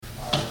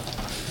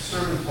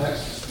sermon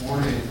text this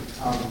morning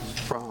comes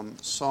from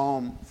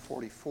Psalm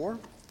 44. It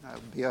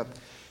will be up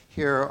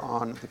here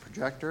on the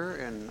projector,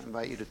 and I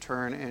invite you to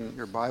turn in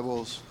your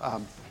Bibles.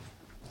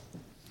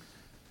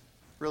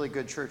 Really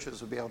good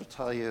churches will be able to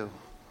tell you,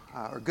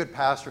 or good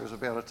pastors will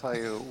be able to tell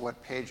you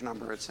what page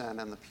number it's in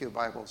the Pew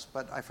Bibles,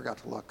 but I forgot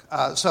to look.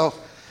 So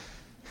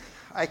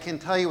I can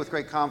tell you with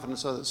great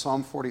confidence, though, that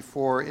Psalm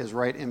 44 is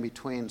right in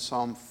between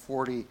Psalm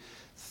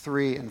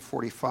 43 and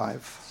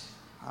 45.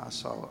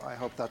 So I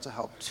hope that's a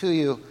help to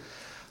you.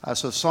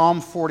 So Psalm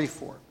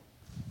 44.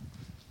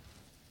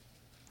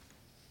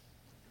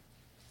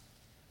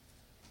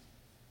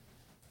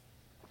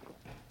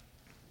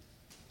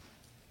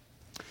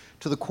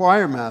 To the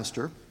choir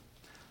master,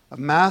 a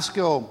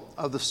maskil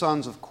of the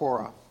sons of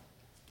Korah.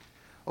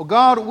 O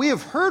God, we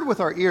have heard with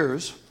our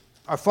ears,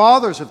 our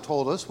fathers have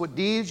told us what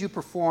deeds you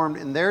performed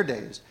in their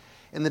days,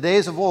 in the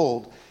days of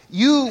old.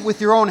 You, with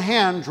your own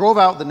hand, drove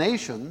out the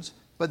nations,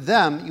 but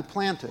them you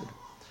planted.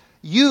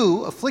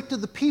 You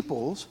afflicted the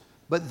peoples,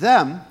 but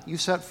them you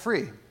set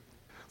free.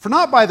 For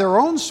not by their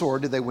own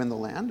sword did they win the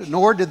land,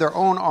 nor did their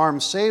own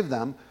arm save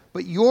them,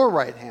 but your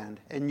right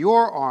hand and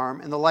your arm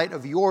in the light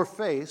of your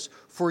face,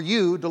 for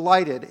you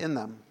delighted in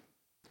them.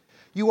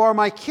 You are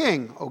my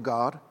king, O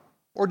God.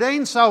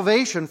 Ordain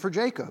salvation for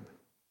Jacob.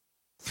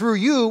 Through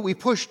you we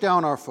push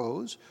down our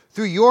foes.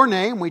 Through your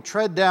name we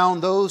tread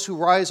down those who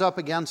rise up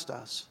against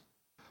us.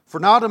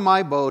 For not in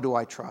my bow do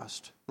I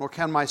trust, nor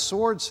can my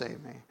sword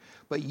save me.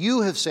 But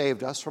you have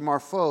saved us from our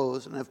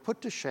foes and have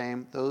put to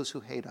shame those who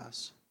hate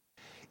us.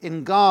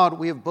 In God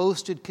we have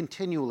boasted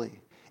continually,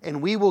 and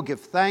we will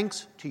give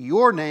thanks to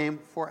your name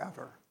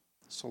forever.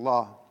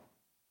 Selah.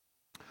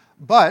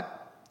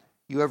 But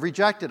you have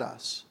rejected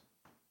us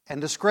and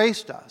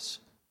disgraced us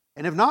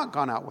and have not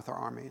gone out with our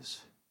armies.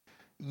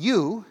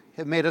 You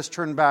have made us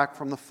turn back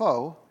from the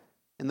foe,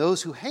 and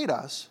those who hate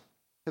us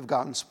have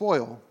gotten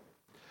spoil.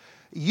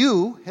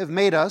 You have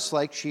made us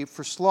like sheep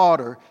for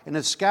slaughter and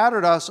have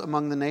scattered us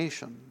among the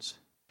nations.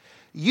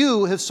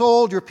 You have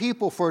sold your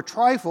people for a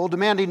trifle,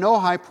 demanding no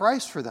high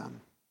price for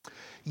them.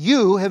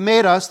 You have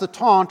made us the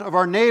taunt of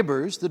our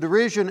neighbors, the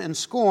derision and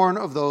scorn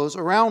of those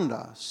around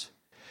us.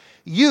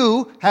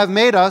 You have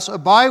made us a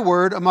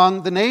byword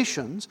among the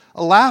nations,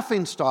 a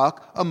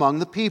laughingstock among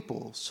the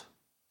peoples.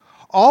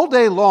 All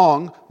day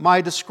long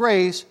my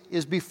disgrace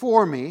is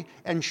before me,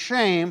 and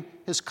shame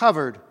has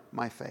covered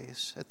my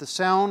face, at the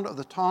sound of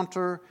the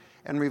taunter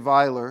and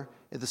reviler,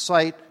 at the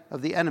sight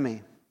of the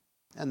enemy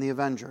and the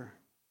avenger.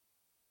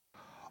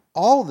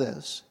 All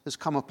this has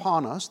come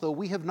upon us, though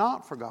we have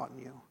not forgotten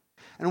you,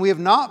 and we have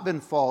not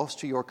been false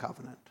to your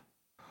covenant.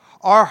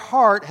 Our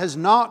heart has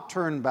not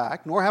turned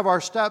back, nor have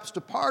our steps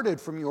departed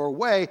from your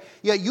way,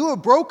 yet you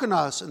have broken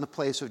us in the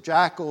place of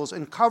jackals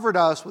and covered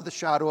us with the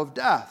shadow of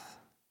death.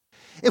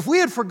 If we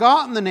had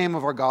forgotten the name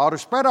of our God or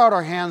spread out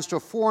our hands to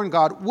a foreign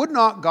god, would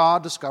not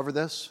God discover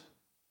this?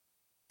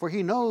 For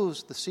he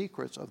knows the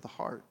secrets of the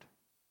heart.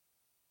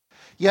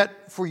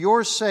 Yet for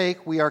your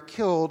sake we are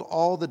killed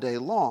all the day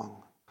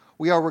long.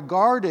 We are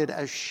regarded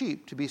as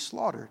sheep to be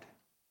slaughtered.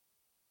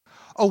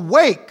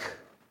 Awake!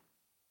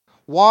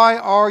 Why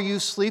are you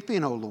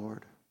sleeping, O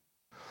Lord?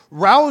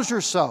 Rouse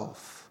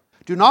yourself.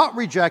 Do not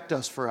reject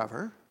us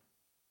forever.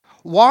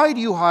 Why do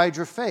you hide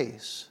your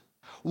face?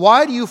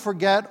 Why do you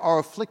forget our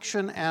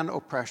affliction and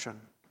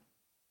oppression?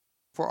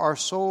 For our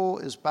soul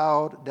is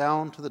bowed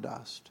down to the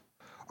dust.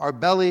 Our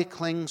belly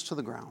clings to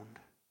the ground.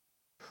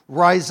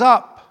 Rise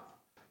up,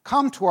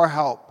 come to our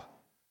help.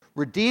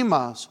 Redeem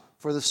us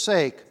for the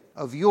sake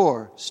of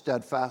your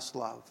steadfast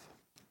love.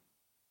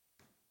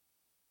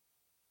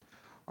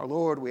 Our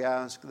Lord, we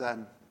ask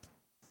then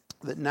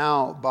that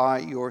now by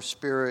your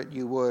Spirit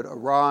you would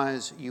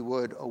arise, you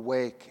would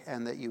awake,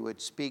 and that you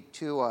would speak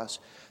to us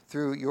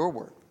through your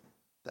word,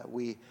 that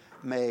we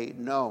may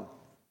know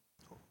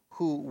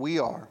who we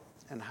are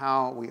and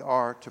how we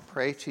are to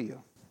pray to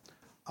you.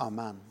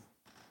 Amen.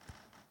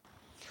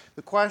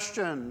 The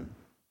question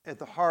at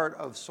the heart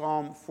of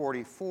Psalm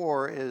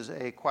 44 is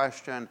a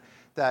question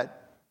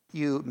that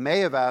you may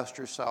have asked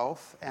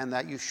yourself and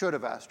that you should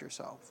have asked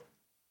yourself.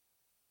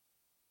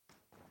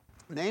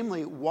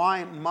 Namely,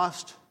 why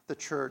must the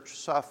church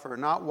suffer?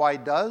 Not why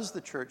does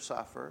the church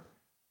suffer,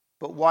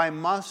 but why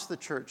must the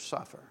church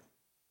suffer?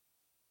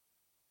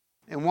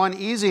 And one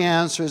easy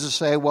answer is to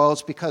say, well,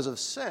 it's because of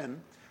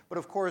sin. But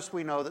of course,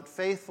 we know that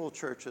faithful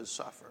churches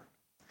suffer.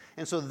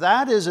 And so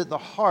that is at the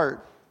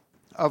heart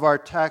of our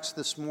text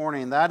this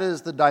morning. That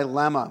is the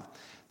dilemma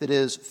that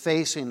is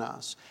facing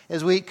us.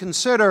 As we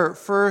consider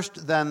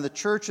first then the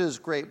church's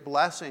great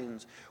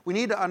blessings, we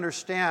need to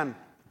understand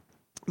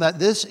that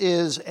this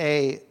is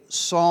a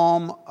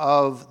psalm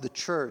of the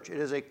church. It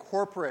is a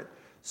corporate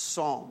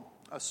psalm,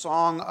 a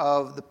song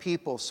of the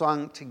people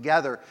sung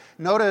together.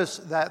 Notice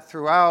that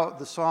throughout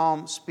the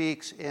psalm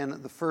speaks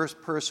in the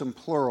first person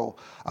plural.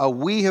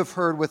 We have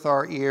heard with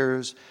our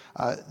ears,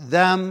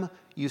 them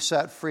you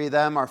set free,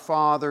 them, our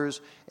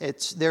fathers.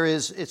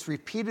 It's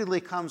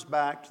repeatedly comes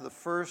back to the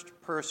first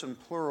person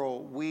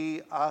plural,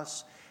 we,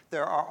 us.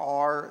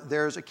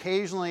 there's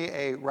occasionally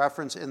a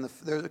reference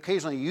there's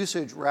occasionally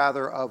usage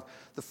rather of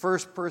the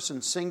first person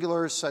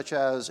singulars, such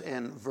as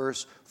in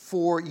verse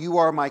 4, "You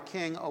are my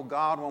king, O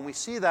God." When we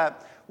see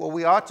that, what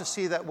we ought to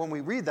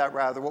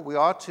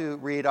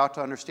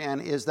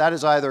understand is that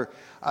is either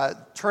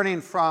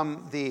turning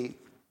from the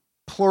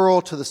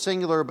plural to the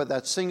singular, but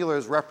that singular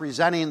is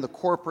representing the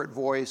corporate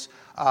voice,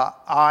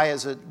 I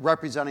as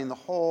representing the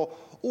whole,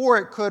 or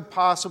it could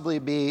possibly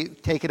be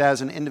take it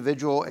as an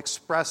individual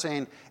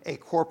expressing a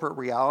corporate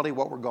reality,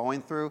 what we're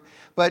going through.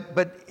 But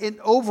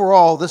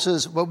overall, this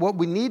is what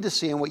we need to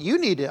see, and what you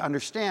need to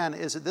understand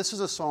is that this is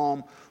a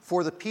psalm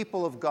for the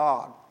people of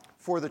God,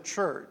 for the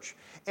church.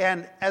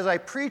 And as I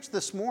preached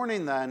this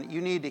morning then,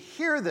 you need to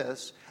hear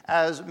this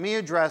as me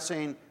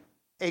addressing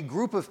a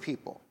group of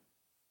people.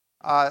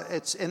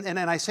 And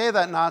I say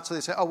that not so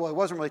they say, oh, well, he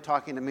wasn't really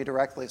talking to me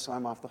directly, so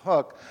I'm off the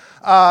hook.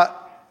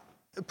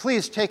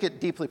 Please take it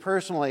deeply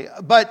personally.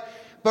 But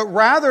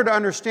rather to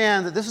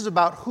understand that this is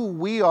about who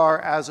we are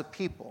as a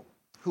people,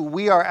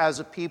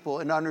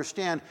 and to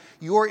understand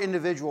your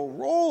individual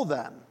role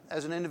then,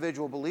 as an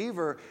individual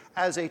believer,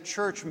 as a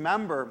church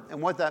member,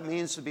 and what that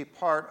means to be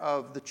part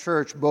of the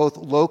church, both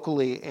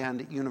locally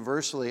and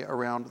universally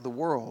around the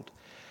world.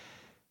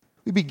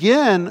 We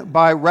begin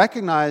by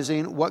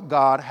recognizing what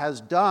God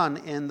has done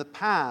in the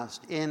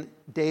past, in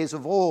days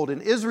of old,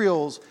 in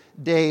Israel's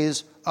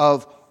days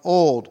of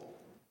old.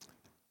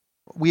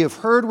 We have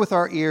heard with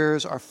our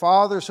ears, our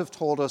fathers have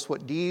told us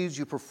what deeds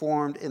you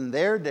performed in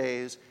their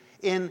days,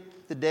 in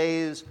the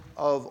days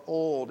of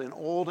old, in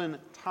olden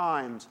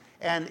times.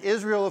 And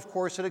Israel, of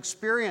course, had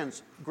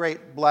experienced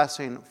great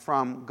blessing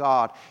from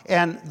God.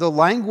 And the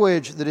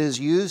language that is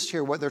used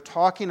here, what they're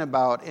talking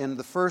about in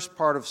the first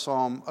part of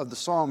the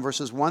Psalm,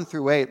 verses 1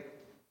 through 8,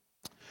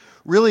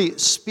 really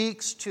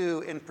speaks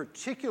to, in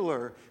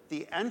particular,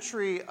 the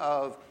entry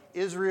of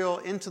Israel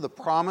into the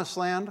Promised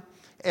Land,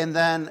 and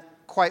then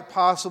quite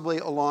possibly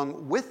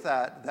along with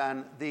that,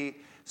 then the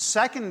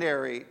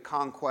secondary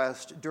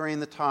conquest during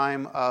the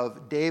time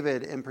of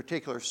David, in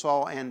particular,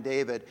 Saul and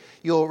David.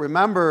 You'll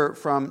remember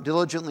from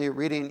diligently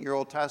reading your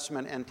Old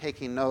Testament and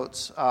taking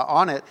notes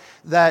on it,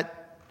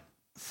 that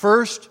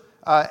first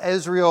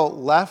Israel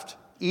left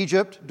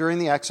Egypt during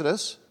the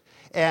Exodus,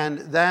 and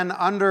then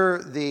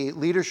under the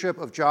leadership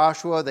of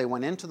Joshua, they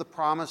went into the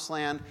Promised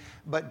Land.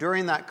 But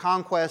during that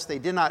conquest, they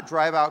did not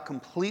drive out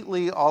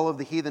completely all of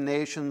the heathen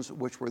nations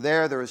which were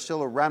there. There was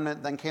still a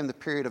remnant. Then came the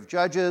period of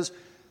Judges.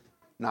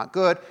 Not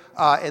good.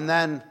 And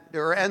then,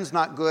 or ends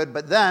not good,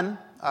 but then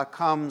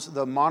comes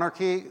the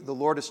monarchy. The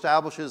Lord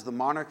establishes the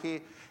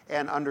monarchy.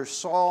 And under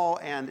Saul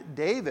and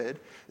David,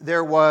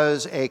 there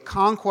was a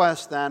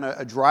conquest then,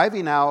 a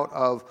driving out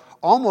of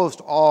almost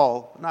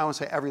all, not I want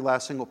to say every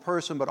last single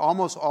person, but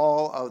almost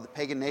all of the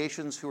pagan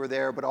nations who were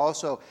there, but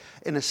also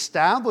an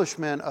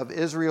establishment of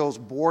Israel's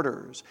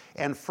borders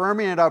and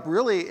firming it up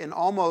really in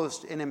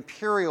almost an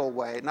imperial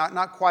way,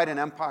 not quite an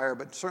empire,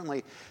 but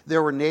certainly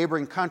there were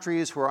neighboring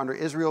countries who were under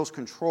Israel's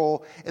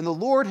control, and the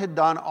Lord had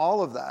done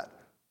all of that.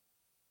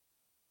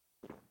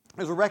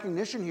 There's a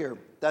recognition here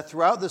that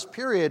throughout this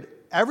period,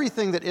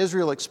 everything that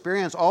Israel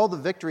experienced, all the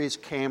victories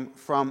came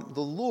from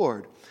the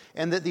Lord.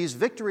 And that these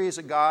victories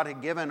that God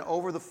had given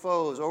over the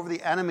foes, over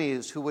the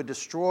enemies who would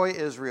destroy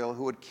Israel,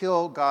 who would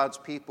kill God's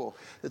people,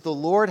 that the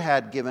Lord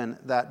had given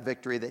that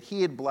victory, that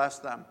He had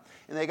blessed them.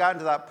 And they got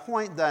to that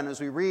point then,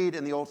 as we read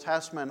in the Old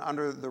Testament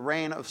under the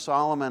reign of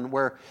Solomon,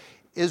 where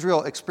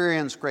Israel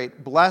experienced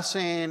great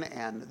blessing,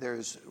 and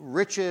there's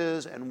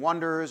riches and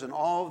wonders and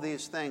all of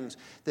these things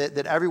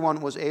that everyone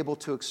was able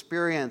to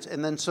experience.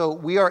 And then so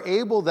we are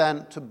able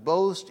then to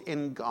boast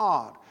in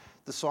God,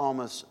 the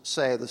psalmists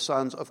say, the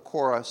sons of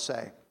Korah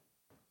say.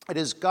 It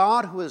is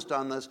God who has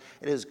done this.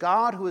 It is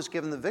God who has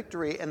given the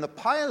victory. And the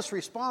pious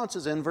response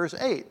is in verse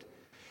 8.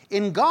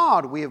 In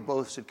God we have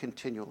boasted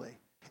continually,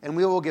 and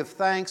we will give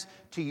thanks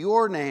to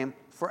your name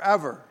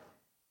forever.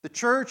 The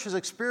church has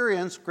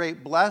experienced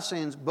great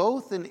blessings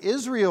both in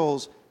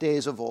Israel's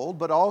days of old,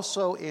 but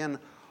also in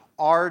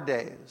our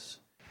days.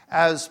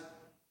 As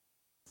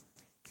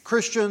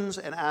Christians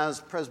and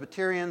as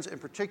Presbyterians in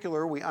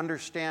particular, we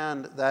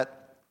understand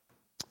that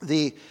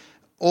the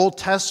Old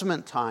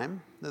Testament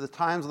time, that the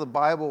times of the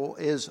Bible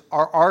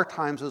are our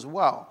times as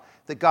well.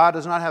 That God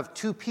does not have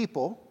two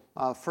people,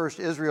 first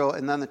Israel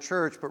and then the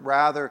church, but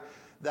rather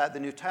that the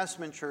New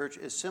Testament church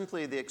is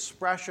simply the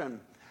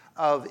expression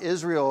of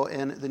Israel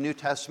in the New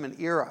Testament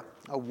era,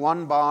 a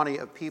one body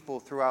of people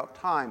throughout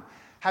time.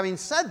 Having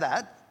said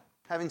that,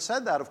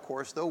 of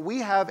course, though, we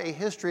have a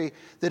history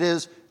that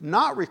is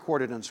not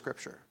recorded in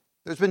Scripture.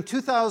 There's been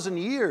 2,000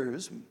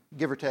 years,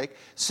 give or take,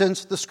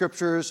 since the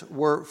Scriptures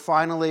were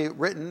finally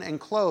written and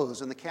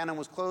closed, and the canon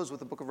was closed with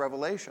the book of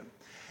Revelation.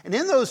 And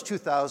in those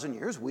 2,000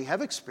 years, we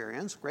have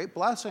experienced great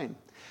blessing.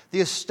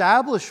 The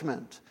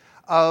establishment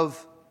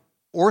of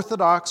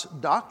orthodox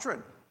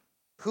doctrine.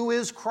 Who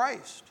is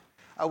Christ?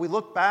 We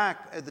look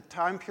back at the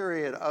time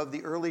period of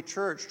the early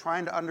church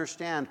trying to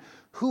understand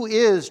who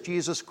is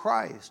Jesus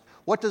Christ.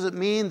 What does it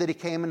mean that he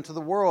came into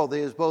the world, that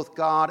he is both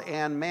God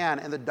and man?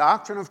 And the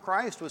doctrine of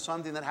Christ was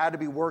something that had to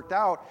be worked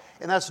out,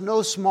 and that's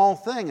no small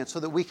thing. It's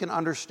so that we can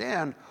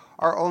understand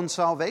our own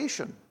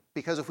salvation.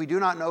 Because if we do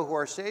not know who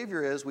our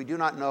Savior is, we do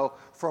not know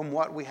from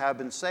what we have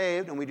been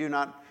saved, and we do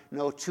not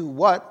know to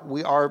what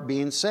we are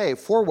being saved,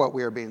 for what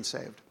we are being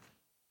saved.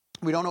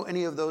 We don't know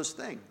any of those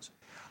things.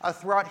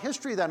 Throughout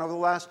history then, over the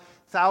last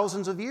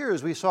thousands of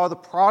years, we saw the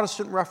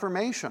Protestant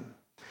Reformation.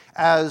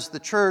 As the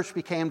church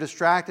became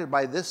distracted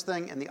by this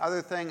thing and the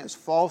other thing, as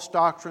false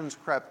doctrines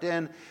crept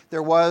in,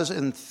 there was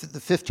in the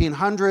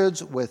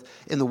 1500s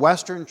in the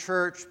Western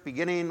church,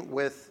 beginning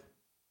long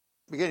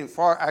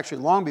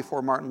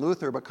before Martin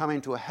Luther, but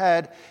coming to a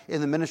head in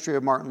the ministry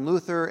of Martin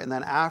Luther, and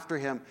then after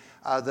him,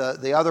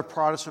 the other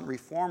Protestant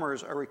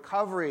reformers, a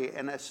recovery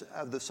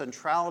of the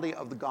centrality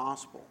of the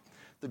gospel.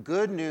 The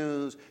good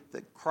news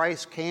that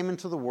Christ came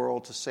into the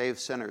world to save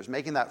sinners,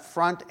 making that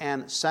front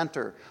and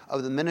center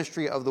of the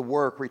ministry of the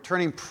work,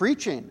 returning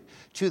preaching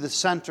to the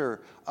center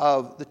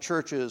of the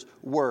church's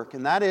work.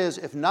 And that is,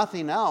 if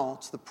nothing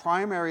else, the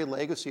primary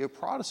legacy of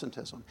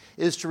Protestantism,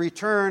 is to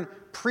return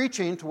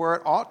preaching to where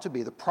it ought to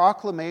be, the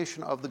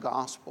proclamation of the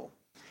gospel.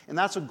 And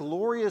that's a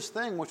glorious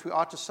thing which we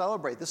ought to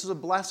celebrate. This is a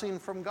blessing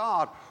from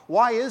God.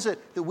 Why is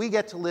it that we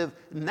get to live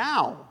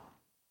now?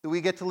 That we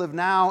get to live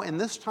now in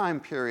this time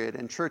period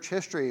in church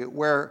history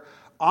where,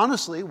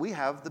 honestly, we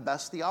have the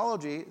best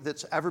theology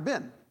that's ever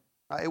been.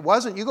 It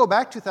wasn't, you go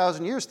back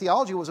 2,000 years,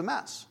 theology was a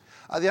mess.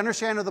 The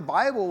understanding of the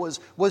Bible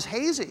was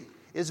hazy,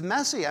 is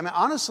messy. I mean,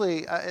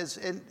 honestly,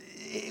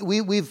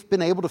 we've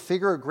been able to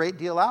figure a great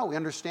deal out. We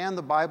understand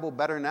the Bible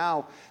better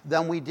now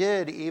than we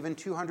did even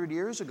 200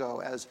 years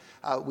ago as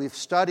we've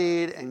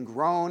studied and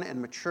grown and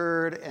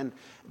matured and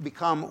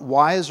become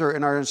wiser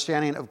in our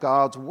understanding of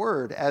God's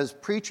Word, as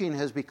preaching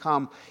has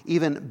become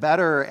even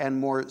better and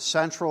more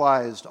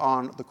centralized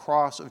on the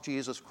cross of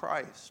Jesus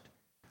Christ.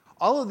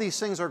 All of these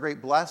things are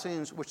great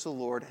blessings which the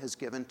Lord has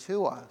given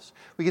to us.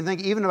 We can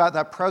think even about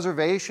that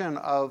preservation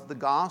of the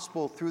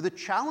gospel through the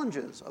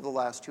challenges of the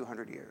last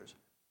 200 years.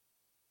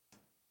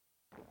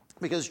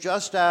 Because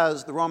just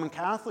as the Roman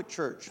Catholic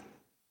Church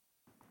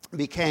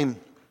became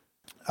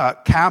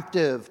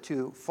captive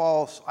to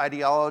false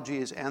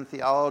ideologies and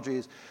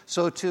theologies,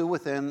 so too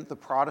within the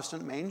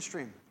Protestant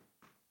mainstream.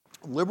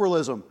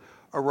 Liberalism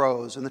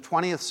arose in the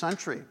 20th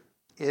century.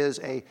 Is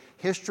a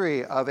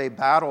history of a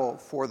battle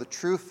for the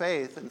true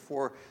faith and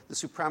for the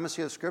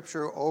supremacy of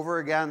Scripture over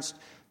against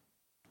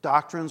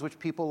doctrines which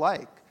people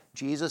like.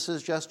 Jesus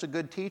is just a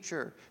good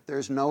teacher.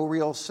 There's no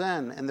real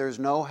sin, and there's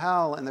no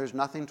hell, and there's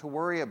nothing to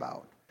worry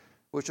about.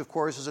 Which, of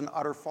course, is an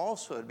utter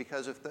falsehood,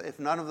 because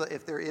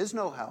if there is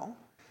no hell,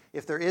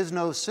 if there is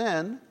no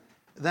sin,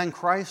 then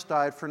Christ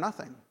died for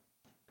nothing.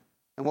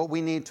 And what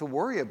we need to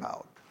worry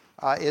about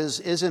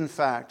is in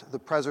fact the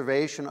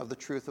preservation of the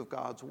truth of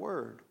God's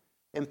Word.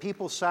 And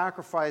people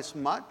sacrifice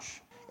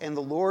much, and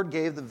the Lord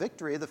gave the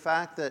victory. The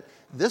fact that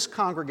this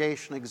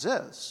congregation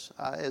exists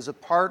as a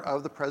part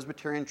of the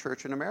Presbyterian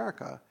Church in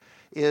America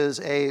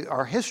is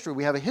our history.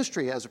 We have a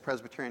history as a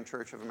Presbyterian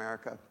Church of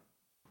America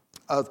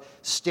of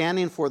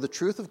standing for the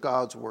truth of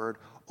God's Word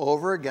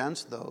over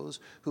against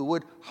those who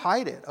would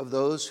hide it, of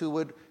those who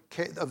would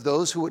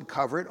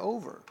cover it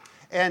over.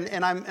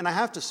 And I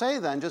have to say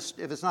then, just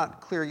if it's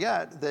not clear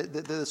yet, that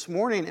this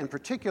morning in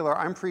particular,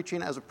 I'm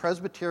preaching as a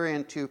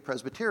Presbyterian to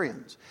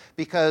Presbyterians,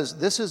 because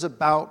this is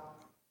about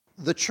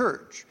the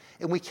church.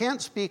 And we can't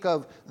speak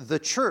of the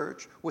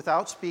church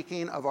without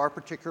speaking of our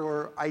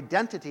particular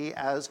identity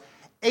as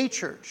a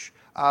church.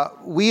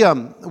 We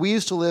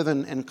used to live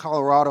in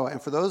Colorado,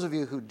 and for those of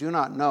you who do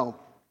not know,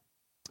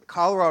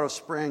 Colorado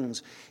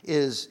Springs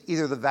is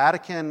either the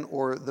Vatican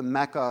or the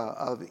Mecca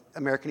of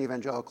American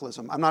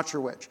evangelicalism. I'm not sure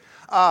which,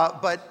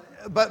 but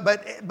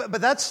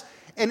that's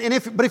and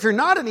if you're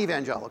not an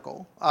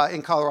evangelical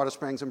in Colorado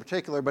Springs in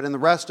particular, but in the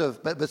rest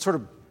of but sort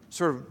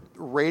of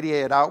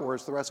radiated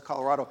outwards the rest of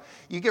Colorado,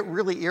 you get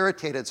really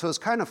irritated. So it's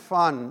kind of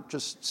fun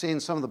just seeing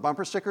some of the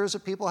bumper stickers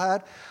that people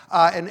had,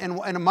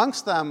 and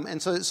amongst them,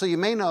 and so you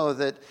may know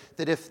that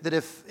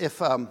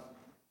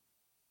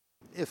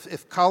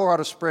if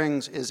Colorado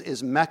Springs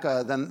is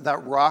Mecca, then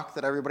that rock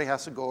that everybody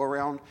has to go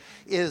around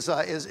is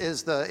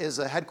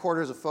the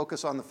headquarters of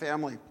Focus on the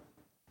Family.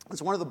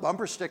 It's one of the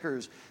bumper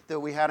stickers that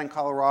we had in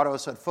Colorado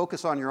said,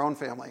 "Focus on your own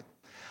family,"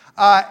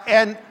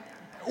 and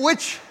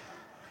which,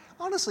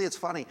 honestly, it's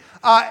funny.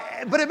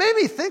 But it made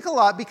me think a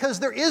lot, because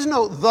there is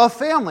no the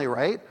family,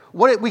 right?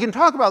 We can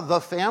talk about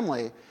the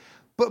family,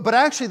 but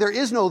actually there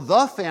is no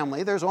the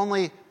family. There's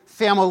only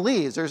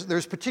families.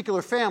 There's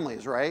particular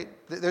families, right?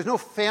 There's no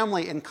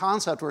family in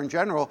concept or in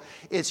general.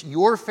 It's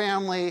your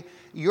family,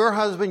 your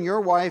husband,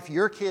 your wife,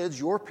 your kids,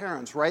 your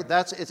parents, right?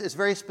 It's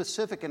very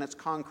specific and it's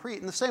concrete.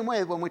 In the same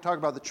way, when we talk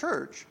about the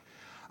church,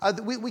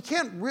 we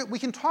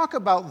can talk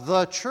about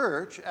the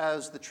church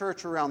as the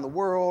church around the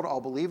world, all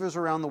believers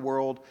around the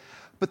world,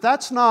 but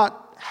that's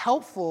not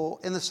helpful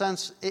in the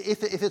sense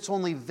if it's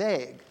only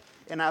vague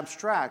and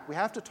abstract. We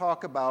have to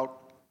talk about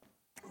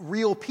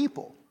real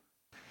people.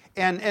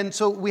 And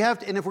so we have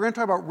to, and if we're going to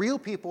talk about real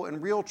people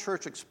and real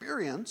church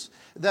experience,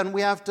 then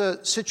we have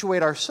to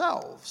situate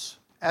ourselves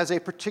as a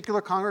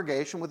particular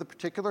congregation with a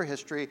particular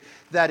history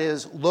that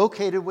is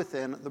located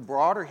within the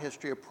broader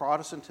history of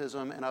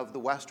Protestantism and of the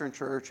Western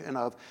Church and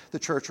of the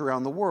church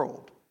around the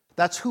world.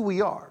 That's who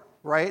we are,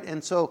 right?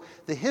 And so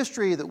the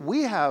history that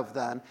we have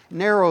then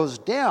narrows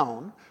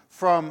down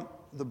from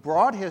the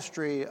broad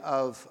history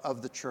of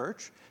the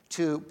church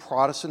to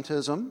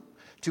Protestantism,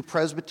 to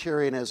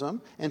Presbyterianism,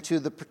 and to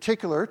the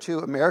particular, to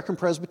American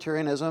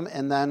Presbyterianism,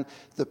 and then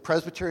the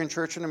Presbyterian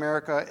Church in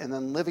America, and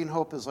then Living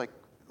Hope is like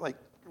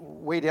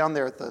way down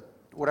there at the,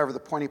 whatever the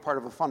pointy part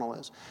of a funnel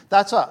is.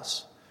 That's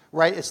us,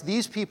 right? It's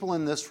these people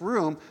in this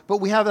room, but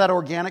we have that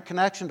organic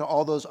connection to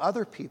all those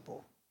other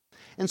people.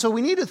 And so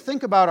we need to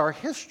think about our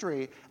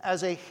history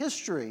as a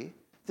history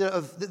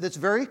that's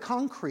very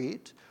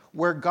concrete,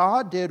 where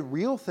God did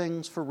real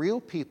things for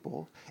real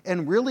people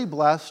and really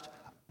blessed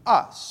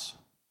us.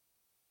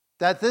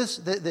 That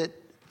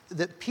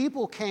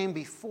people came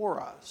before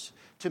us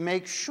to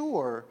make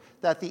sure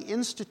that the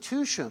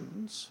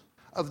institutions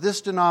of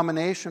this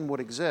denomination would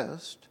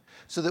exist,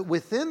 so that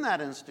within that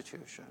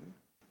institution,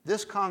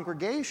 this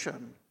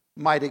congregation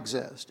might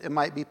exist. It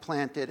might be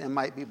planted, it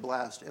might be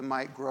blessed, it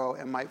might grow,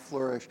 it might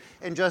flourish.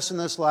 And just in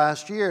this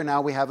last year,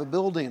 now we have a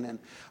building and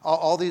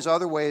all these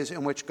other ways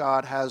in which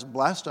God has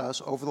blessed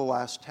us over the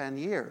last 10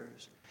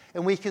 years.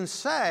 And we can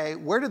say,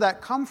 where did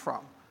that come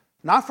from?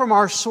 Not from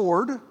our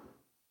sword,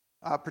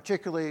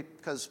 particularly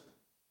because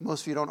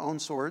most of you don't own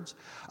swords,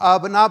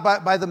 but not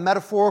by the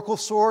metaphorical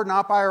sword,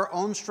 not by our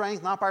own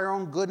strength, not by our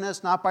own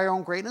goodness, not by our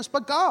own greatness,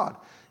 but God.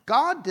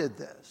 God did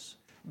this.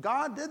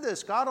 God did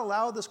this. God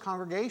allowed this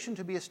congregation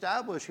to be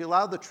established. He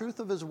allowed the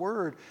truth of His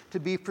Word to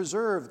be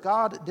preserved.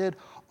 God did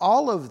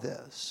all of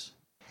this.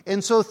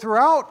 And so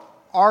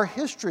throughout our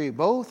history,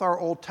 both our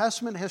Old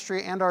Testament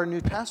history and our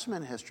New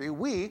Testament history,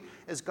 we,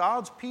 as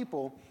God's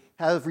people,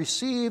 have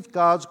received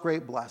God's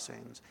great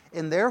blessings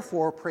and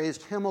therefore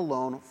praised Him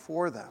alone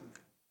for them.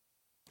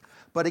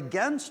 But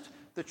against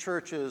the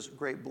church's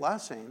great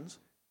blessings,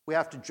 we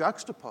have to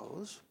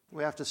juxtapose,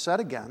 we have to set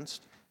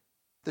against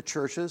the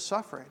church's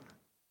suffering.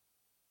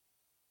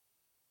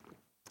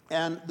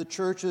 And the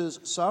church's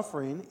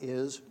suffering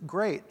is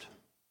great.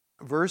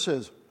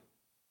 Verses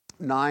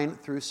 9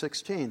 through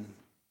 16.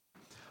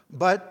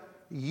 But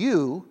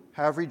you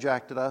have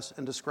rejected us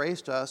and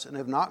disgraced us and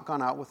have not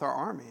gone out with our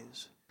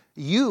armies.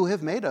 You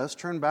have made us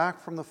turn back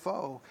from the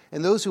foe,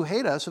 and those who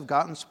hate us have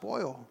gotten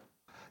spoil.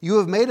 You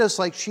have made us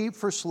like sheep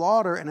for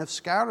slaughter and have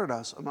scattered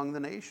us among the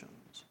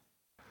nations.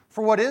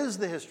 For what is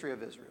the history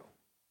of Israel?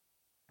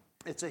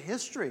 It's a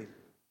history.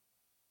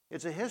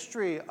 It's a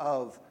history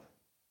of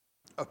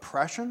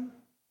oppression,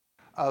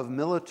 of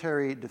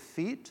military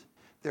defeat.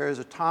 There is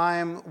a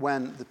time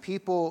when the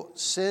people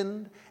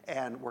sinned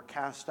and were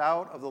cast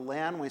out of the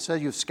land. When He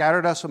said, you've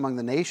scattered us among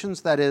the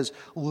nations, that is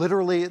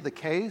literally the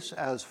case,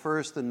 as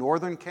first the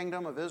northern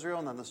kingdom of Israel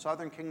and then the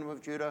southern kingdom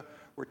of Judah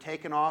were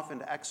taken off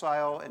into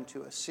exile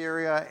into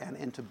Assyria and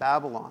into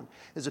Babylon.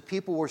 As the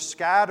people were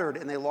scattered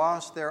and they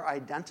lost their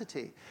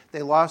identity.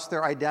 They lost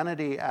their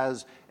identity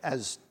as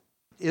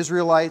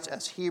Israelites,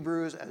 as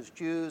Hebrews, as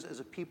Jews, as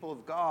a people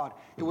of God.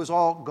 It was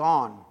all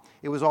gone.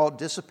 It was all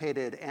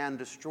dissipated and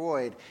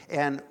destroyed.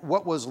 And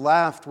what was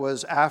left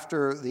was,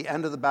 after the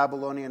end of the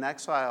Babylonian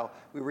exile,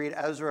 we read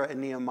Ezra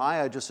and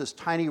Nehemiah, just this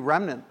tiny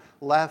remnant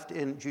left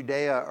in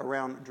Judea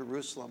around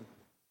Jerusalem.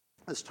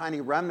 This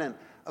tiny remnant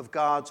of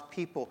God's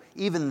people.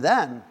 Even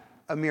then,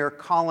 a mere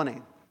colony.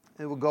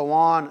 It would go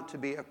on to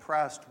be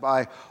oppressed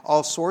by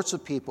all sorts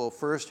of people.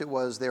 First, they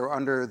were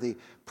under the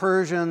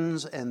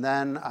Persians, and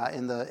then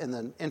in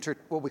the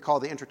what we call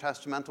the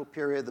intertestamental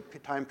period, the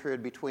time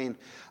period between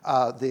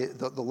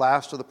the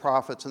last of the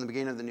prophets and the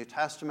beginning of the New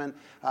Testament,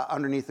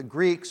 underneath the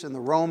Greeks and the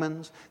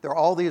Romans. There are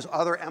all these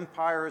other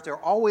empires. They're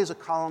always a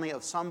colony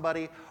of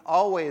somebody,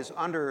 always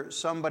under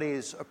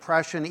somebody's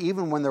oppression,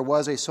 even when there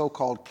was a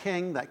so-called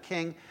king. That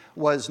king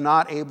was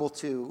not able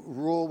to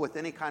rule with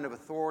any kind of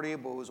authority,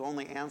 but was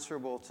only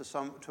answerable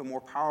to a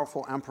more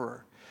powerful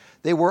emperor.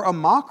 They were a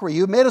mockery.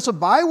 You made us a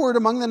byword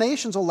among the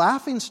nations, a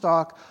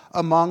laughingstock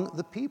among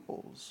the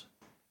peoples.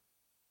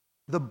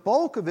 The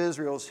bulk of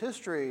Israel's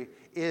history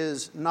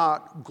is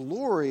not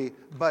glory,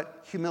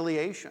 but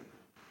humiliation,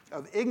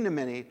 of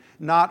ignominy,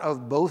 not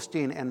of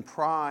boasting and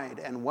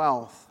pride and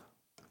wealth.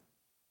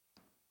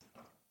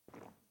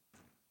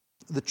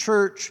 The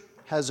church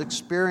has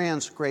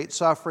experienced great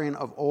suffering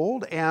of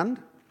old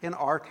and in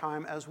our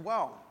time as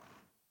well.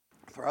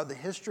 Throughout the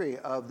history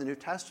of the New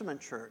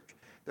Testament church,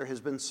 there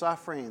has been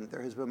suffering,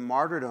 there has been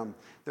martyrdom,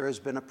 there has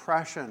been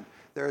oppression,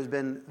 there has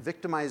been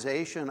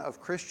victimization of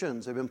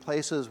Christians. There have been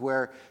places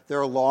where there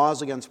are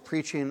laws against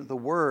preaching the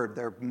word.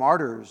 There are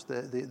martyrs.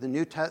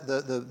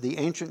 The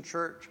ancient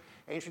church.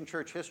 Ancient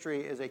church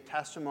history is a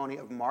testimony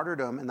of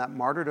martyrdom, and that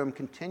martyrdom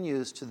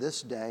continues to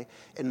this day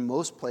in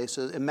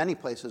many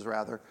places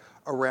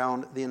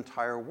around the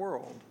entire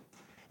world.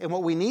 And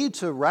what we need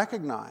to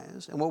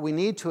recognize and what we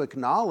need to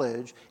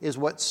acknowledge is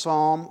what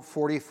Psalm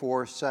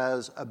 44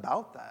 says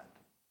about that.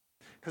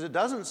 Because it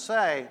doesn't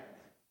say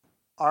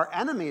our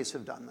enemies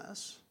have done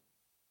this.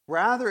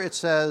 Rather, it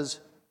says,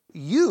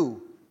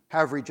 you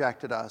have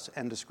rejected us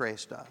and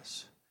disgraced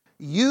us.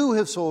 You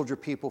have sold your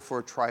people for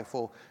a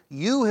trifle.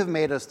 You have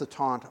made us the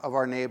taunt of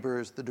our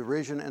neighbors, the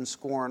derision and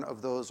scorn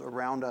of those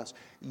around us.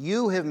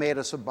 You have made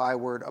us a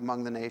byword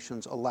among the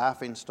nations, a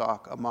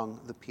laughingstock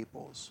among the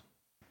peoples.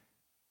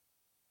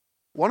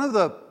 One of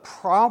the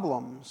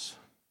problems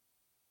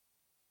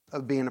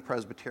of being a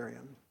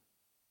Presbyterian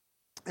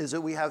is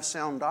that we have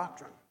sound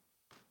doctrine.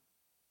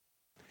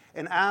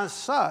 And as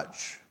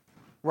such,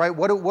 right,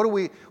 what do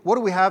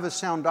we have as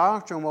sound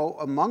doctrine? Well,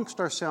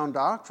 amongst our sound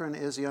doctrine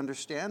is the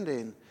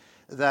understanding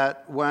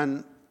that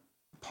when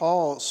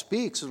Paul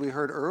speaks, as we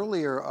heard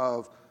earlier,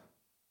 of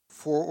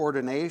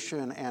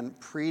foreordination and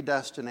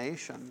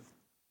predestination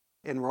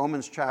in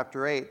Romans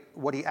chapter 8,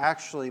 what he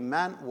actually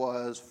meant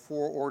was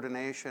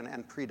foreordination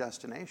and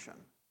predestination.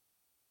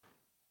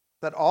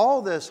 That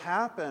all this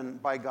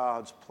happened by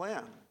God's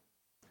plan.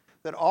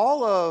 That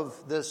all of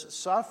this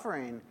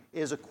suffering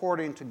is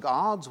according to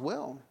God's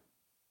will.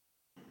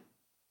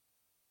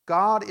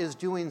 God is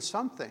doing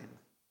something.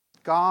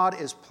 God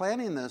is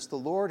planning this. The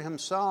Lord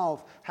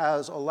himself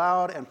has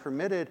allowed and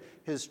permitted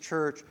his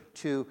church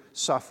to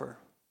suffer.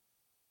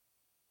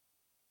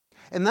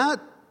 And that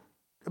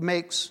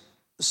makes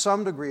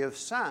some degree of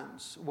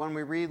sense when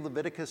we read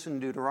Leviticus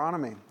and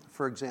Deuteronomy,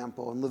 for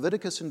example. In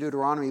Leviticus and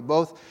Deuteronomy,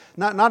 both,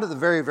 not at the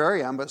very,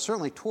 very end, but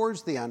certainly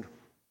towards the end,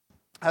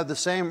 have the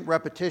same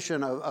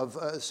repetition of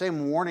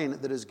same warning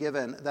that is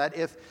given, that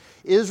if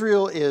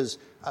Israel is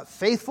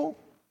faithful,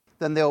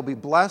 then they'll be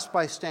blessed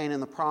by staying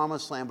in the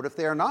promised land. But if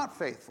they are not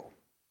faithful,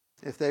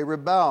 if they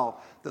rebel,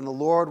 then the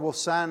Lord will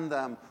send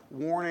them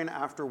warning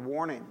after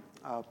warning,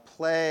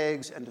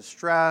 plagues and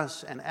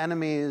distress and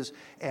enemies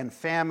and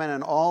famine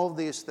and all of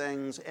these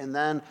things, and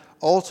then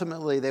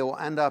ultimately they will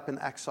end up in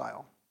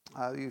exile.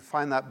 You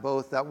find that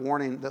both, that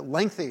warning, that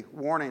lengthy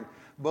warning,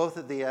 both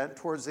at the end,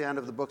 towards the end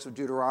of the books of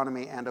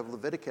Deuteronomy and of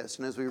Leviticus.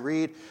 And as we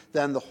read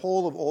then the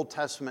whole of Old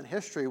Testament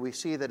history, we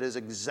see that is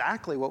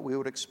exactly what we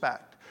would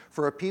expect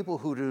for a people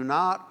who do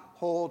not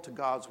hold to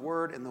God's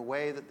word in the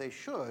way that they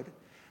should,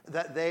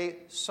 that they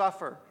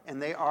suffer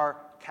and they are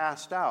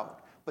cast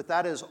out. But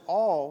that is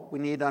all we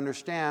need to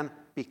understand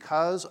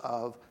because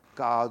of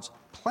God's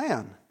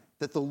plan,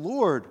 that the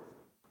Lord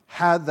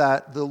had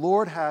that, the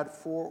Lord had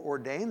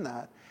foreordained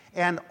that,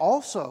 and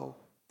also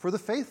for the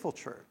faithful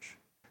church.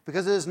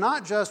 Because it is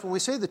not just, when we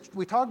say that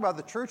we talk about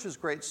the church's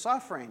great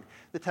suffering,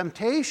 the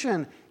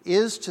temptation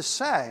is to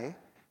say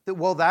that,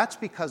 well, that's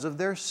because of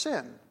their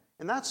sin.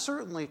 And that's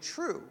certainly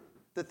true,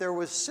 that there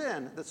was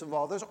sin that's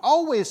involved. There's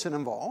always sin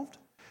involved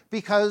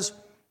because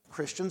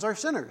Christians are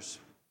sinners.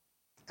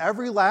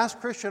 Every last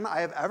Christian I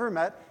have ever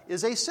met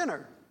is a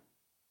sinner.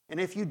 And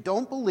if you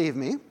don't believe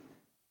me,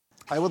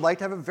 I would like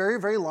to have a very,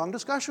 very long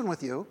discussion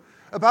with you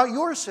about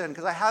your sin,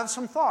 because I have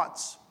some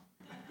thoughts.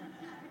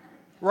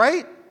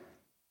 Right?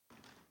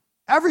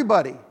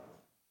 Everybody.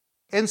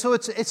 And so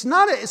it's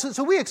not,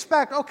 so we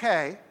expect,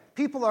 okay,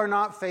 people are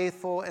not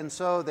faithful, and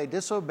so they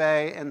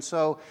disobey, and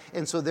so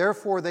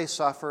therefore they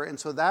suffer, and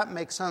so that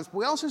makes sense. But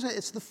we also say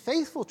it's the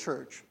faithful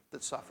church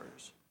that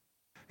suffers.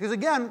 Because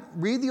again,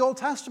 read the Old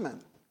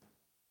Testament.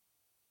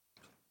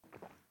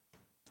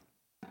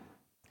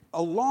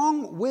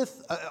 Along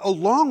with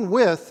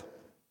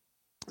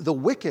the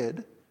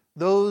wicked,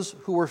 those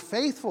who were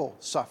faithful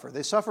suffered.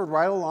 They suffered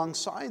right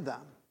alongside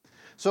them.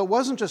 So it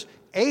wasn't just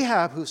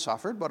Ahab who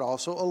suffered, but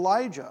also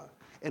Elijah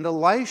and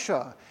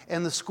Elisha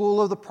and the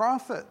school of the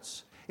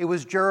prophets. It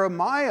was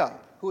Jeremiah,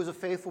 who was a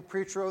faithful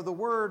preacher of the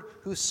word,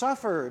 who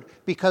suffered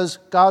because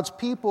God's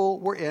people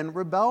were in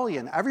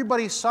rebellion.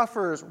 Everybody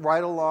suffers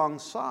right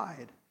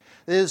alongside.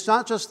 It is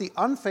not just the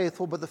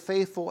unfaithful, but the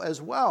faithful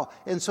as well.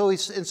 And so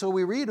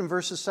we read in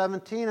verses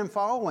 17 and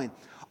following,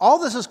 all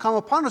this has come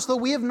upon us, though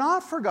we have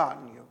not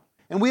forgotten you,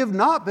 and we have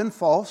not been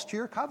false to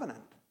your covenant.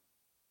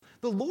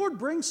 The Lord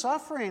brings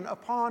suffering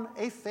upon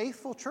a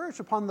faithful church,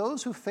 upon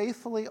those who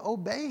faithfully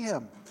obey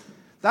him.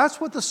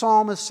 That's what the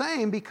psalm is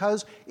saying,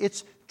 because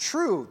it's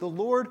true. The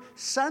Lord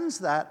sends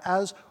that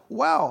as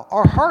well.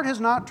 Our heart has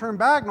not turned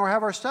back, nor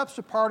have our steps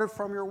departed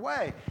from your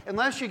way.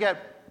 Unless you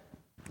get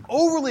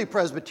overly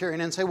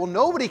Presbyterian and say, well,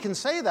 nobody can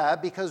say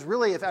that, because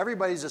really if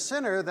everybody's a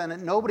sinner,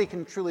 then nobody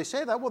can truly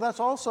say that. Well, that's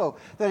also,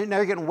 then now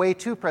you're getting way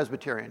too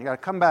Presbyterian. You've got to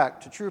come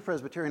back to true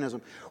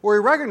Presbyterianism, where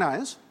we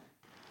recognize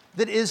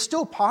that it is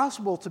still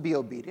possible to be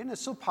obedient. It's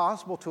still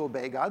possible to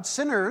obey God.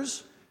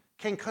 Sinners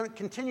can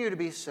continue to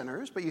be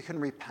sinners, but you can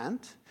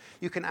repent.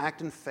 You can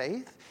act in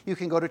faith. You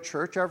can go to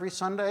church every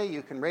Sunday.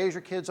 You can raise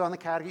your kids on the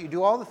catechism. You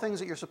do all the things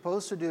that you're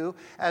supposed to do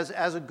as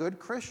a good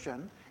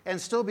Christian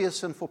and still be a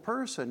sinful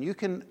person. You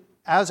can,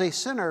 as a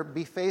sinner,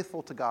 be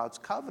faithful to God's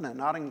covenant,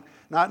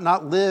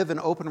 not live in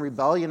open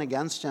rebellion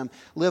against him,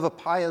 live a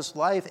pious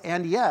life,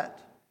 and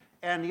yet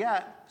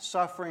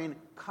suffering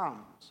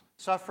comes.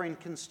 Suffering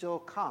can still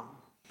come,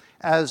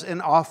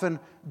 and often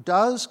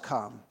does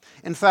come.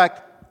 In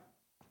fact,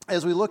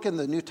 as we look in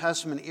the New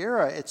Testament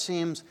era, it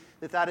seems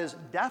that is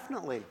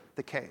definitely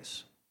the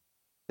case.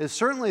 It is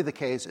certainly the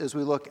case as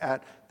we look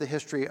at the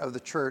history of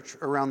the church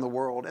around the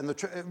world, and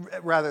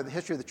the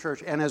history of the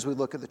church, and as we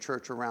look at the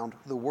church around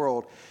the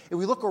world. If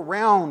we look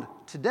around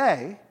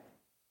today,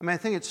 I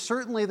think it's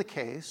certainly the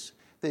case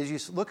that as you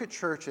look at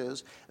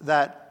churches,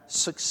 that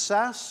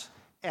success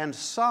and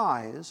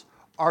size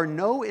are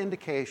no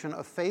indication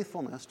of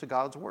faithfulness to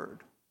God's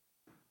word.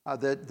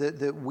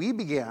 That we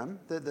began,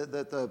 that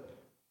the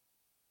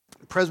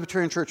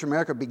Presbyterian Church of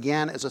America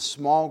began as a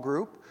small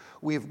group.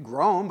 We've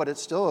grown, but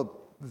it's still a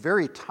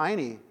very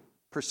tiny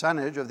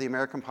percentage of the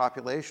American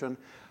population.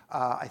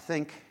 I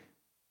think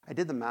I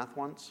did the math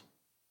once,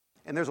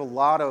 and there's a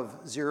lot of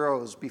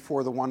zeros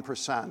before the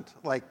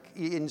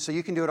 1%. So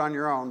you can do it on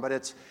your own,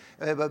 but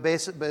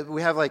but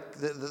we have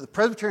the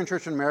Presbyterian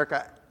Church in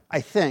America,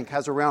 I think,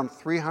 has around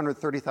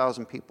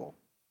 330,000 people,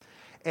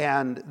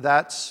 and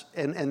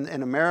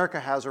and America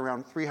has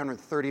around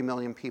 330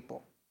 million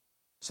people.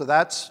 So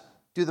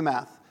do the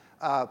math.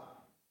 I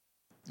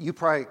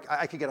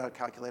could get out a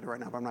calculator right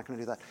now, but I'm not going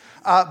to do that.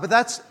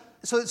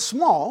 So it's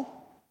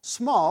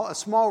a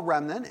small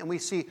remnant, and we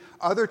see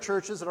other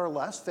churches that are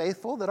less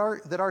faithful that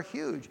are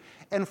huge.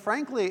 And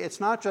frankly, it's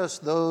not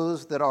just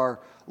those that are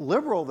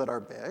liberal that are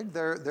big.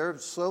 They're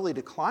slowly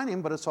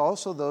declining, but it's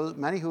also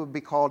many who would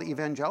be called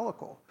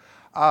evangelical.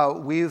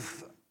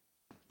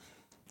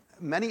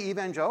 Many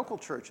evangelical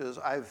churches,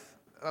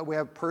 we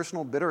have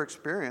personal bitter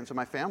experience in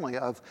my family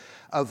of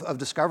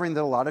discovering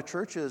that a lot of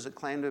churches that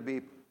claim to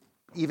be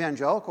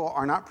evangelical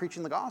are not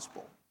preaching the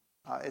gospel.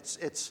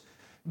 It's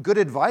good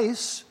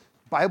advice.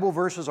 Bible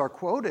verses are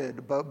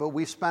quoted, but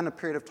we spent a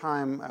period of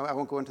time, I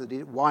won't go into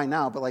the why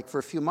now, but for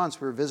a few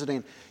months we were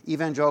visiting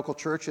evangelical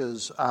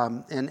churches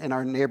in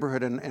our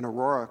neighborhood in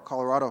Aurora,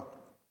 Colorado.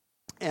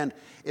 And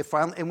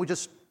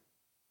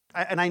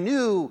I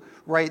knew,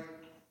 right,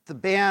 the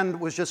band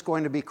was just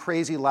going to be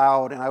crazy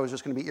loud and I was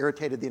just going to be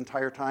irritated the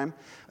entire time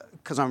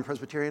because I'm a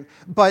Presbyterian.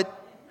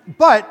 But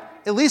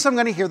at least I'm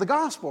going to hear the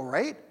gospel,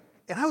 right?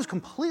 And I was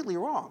completely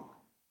wrong.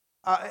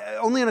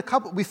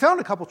 We found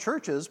a couple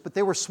churches, but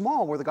they were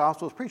small where the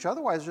gospel was preached.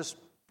 Otherwise, just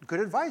good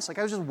advice. I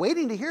was just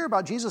waiting to hear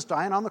about Jesus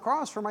dying on the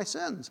cross for my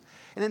sins.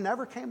 And it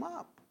never came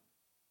up.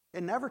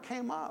 It never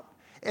came up.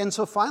 And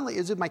so finally, it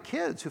was my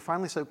kids who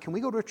finally said, can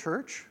we go to a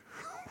church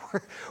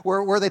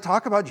where they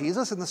talk about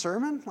Jesus in the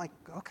sermon?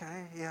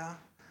 Okay, yeah.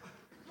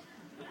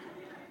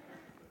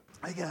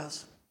 I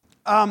guess.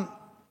 And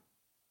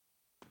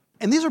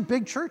these are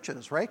big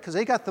churches, right? Because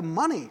they got the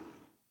money.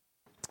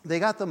 They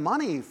got the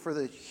money for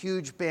the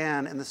huge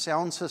band and the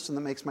sound system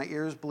that makes my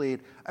ears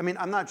bleed.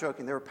 I'm not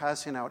joking. They were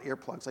passing out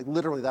earplugs.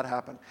 Literally, that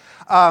happened.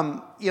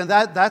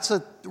 That's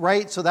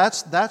right. So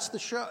that's the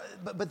show.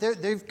 But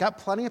they've got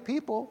plenty of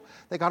people.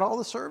 They got all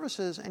the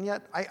services, and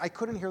yet I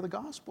couldn't hear the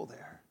gospel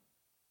there.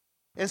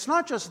 It's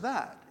not just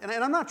that. And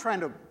I'm not trying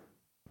to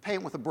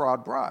paint with a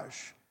broad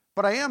brush,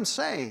 but I am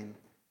saying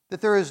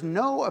that there is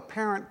no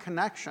apparent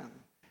connection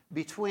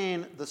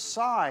between the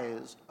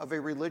size of a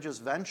religious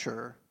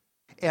venture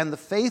and the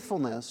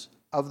faithfulness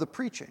of the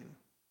preaching.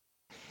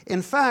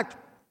 In fact,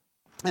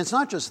 and it's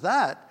not just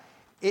that,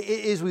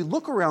 as we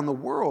look around the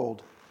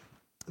world,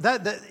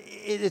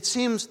 it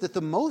seems that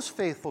the most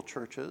faithful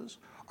churches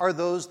are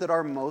those that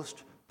are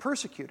most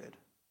persecuted.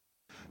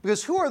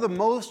 Because who are the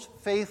most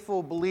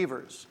faithful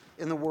believers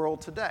in the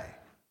world today?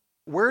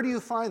 Where do you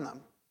find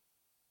them?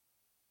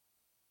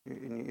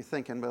 You're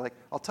thinking, but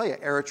I'll tell you,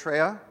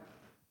 Eritrea,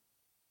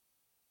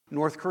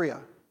 North Korea,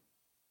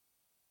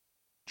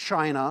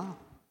 China.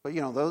 But,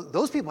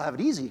 those people have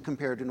it easy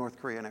compared to North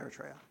Korea and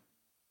Eritrea,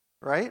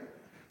 right?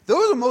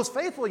 Those are most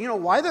faithful.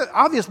 Why? They're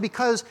obvious,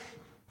 because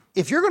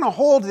if you're going to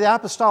hold the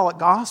apostolic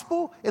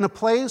gospel in a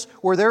place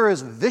where there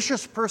is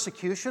vicious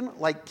persecution,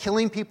 like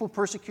killing people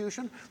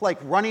persecution, like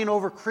running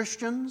over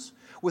Christians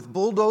with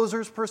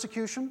bulldozers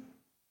persecution,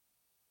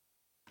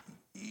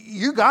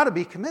 you got to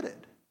be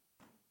committed.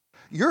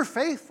 You're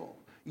faithful.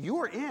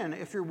 You're in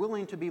if you're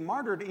willing to be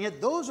martyred, and yet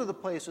those are the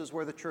places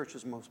where the church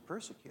is most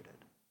persecuted.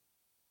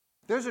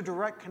 There's a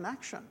direct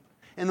connection.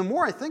 And the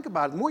more I think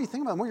about it, the more you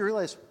think about it, the more you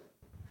realize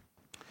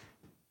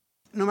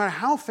no matter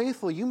how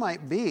faithful you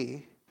might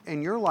be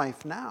in your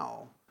life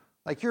now,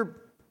 you're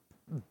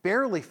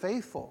barely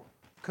faithful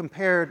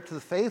compared to the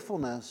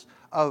faithfulness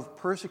of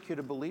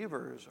persecuted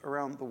believers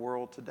around the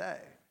world today.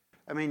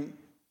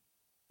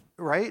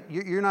 Right?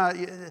 You're not.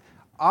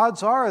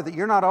 Odds are that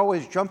you're not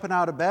always jumping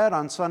out of bed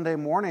on Sunday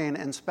morning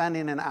and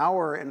spending an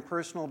hour in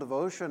personal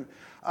devotion,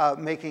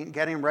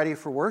 getting ready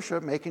for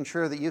worship, making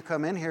sure that you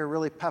come in here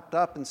really pepped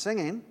up and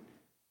singing.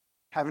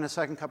 Having a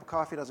second cup of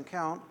coffee doesn't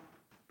count,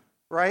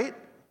 right?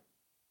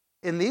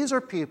 And these are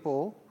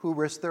people who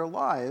risk their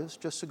lives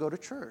just to go to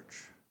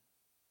church.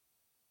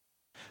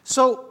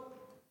 So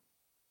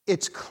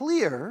it's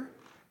clear,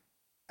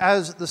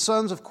 as the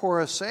sons of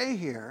Korah say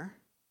here,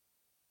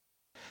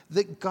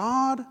 that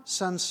God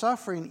sends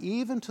suffering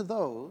even to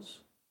those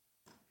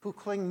who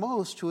cling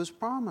most to his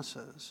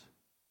promises.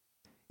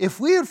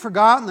 If we had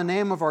forgotten the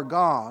name of our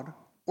God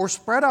or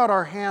spread out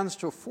our hands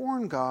to a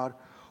foreign god,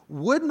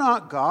 would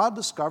not God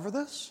discover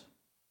this?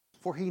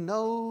 For he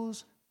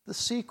knows the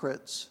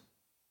secrets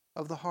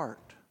of the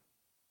heart.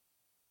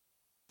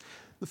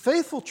 The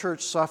faithful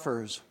church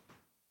suffers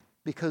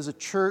because the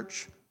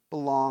church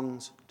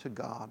belongs to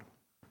God.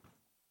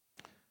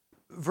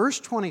 Verse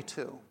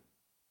 22,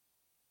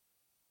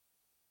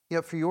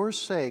 yet for your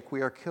sake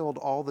we are killed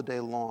all the day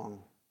long.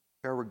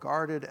 We are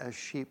regarded as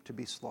sheep to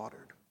be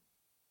slaughtered.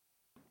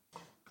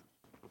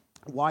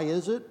 Why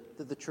is it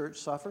that the church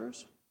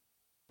suffers?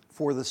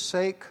 For the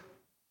sake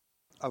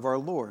of our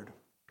Lord.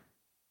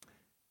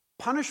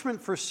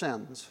 Punishment for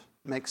sins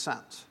makes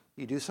sense.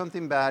 You do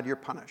something bad, you're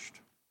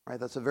punished. Right?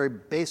 That's a very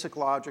basic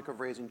logic of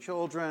raising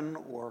children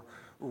or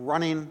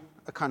running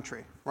a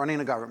country, running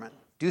a government.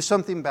 Do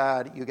something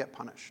bad, you get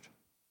punished.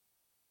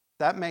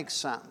 That makes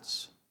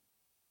sense.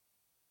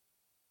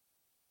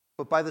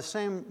 But at the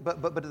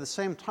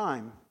same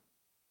time,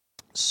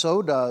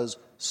 so does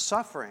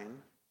suffering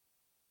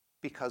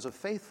because of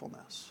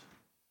faithfulness.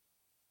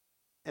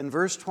 And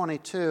verse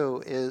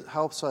 22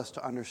 helps us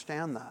to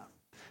understand that.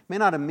 May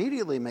not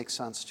immediately make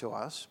sense to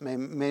us,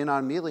 may not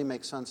immediately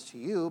make sense to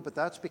you, but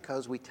that's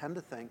because we tend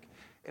to think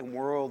in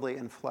worldly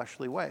and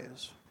fleshly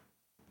ways.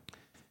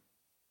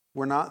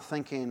 We're not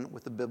thinking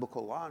with the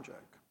biblical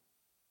logic.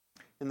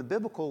 In the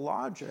biblical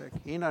logic,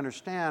 you need to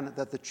understand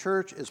that the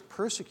church is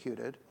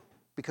persecuted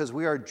because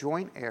we are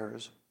joint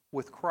heirs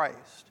with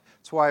Christ.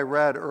 That's why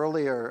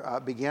I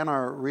began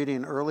our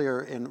reading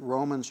earlier in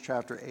Romans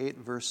chapter 8,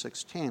 verse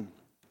 16.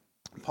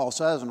 Paul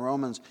says in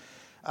Romans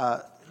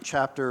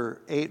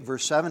chapter 8,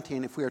 verse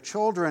 17, if we are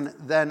children,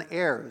 then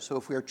heirs. So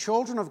if we are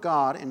children of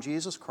God in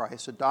Jesus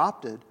Christ,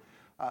 adopted,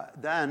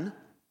 then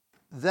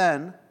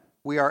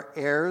we are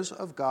heirs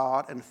of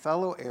God and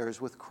fellow heirs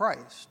with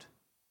Christ,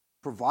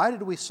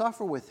 provided we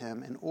suffer with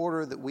him in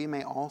order that we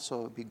may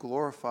also be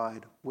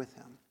glorified with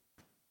him.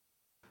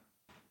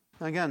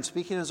 Again,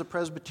 speaking as a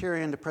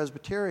Presbyterian to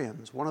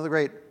Presbyterians, one of the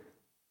great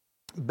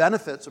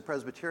benefits of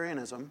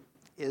Presbyterianism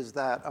is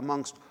that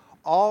amongst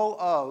all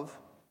of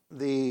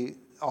the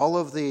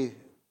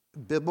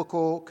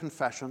biblical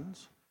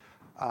confessions,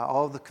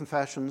 all of the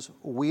confessions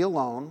we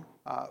alone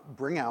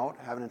bring out,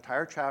 have an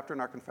entire chapter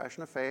in our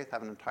Confession of Faith,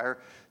 have an entire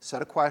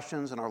set of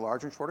questions in our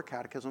larger and shorter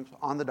catechisms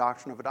on the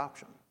doctrine of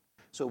adoption.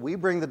 So we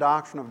bring the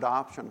doctrine of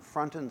adoption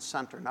front and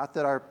center. Not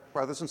that our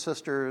brothers and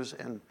sisters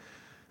in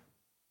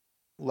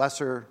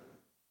lesser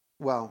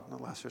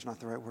is not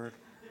the right word,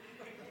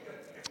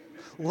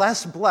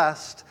 less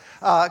blessed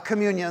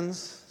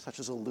communions, such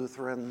as the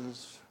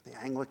Lutherans, the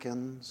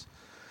Anglicans,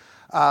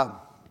 the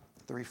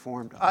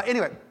Reformed.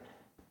 Anyway,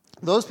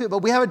 those people,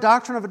 but we have a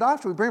doctrine of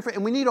adoption. We bring it,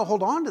 and we need to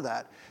hold on to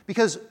that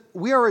because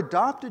we are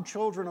adopted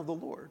children of the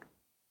Lord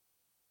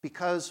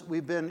because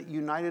we've been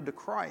united to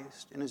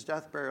Christ in his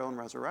death, burial, and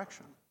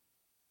resurrection.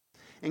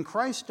 In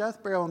Christ's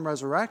death, burial, and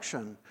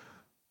resurrection,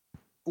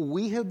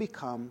 we have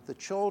become the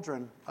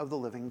children of the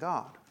living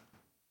God.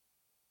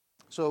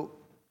 So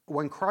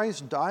when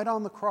Christ died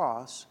on the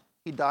cross,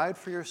 he died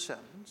for your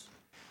sins.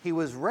 He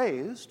was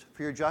raised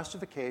for your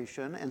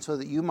justification and so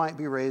that you might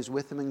be raised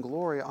with him in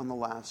glory on the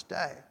last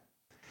day.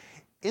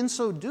 In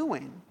so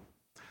doing,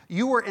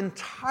 you were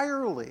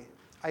entirely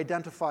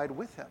identified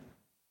with him.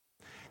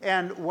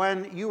 And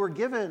when you were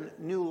given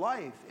new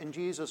life in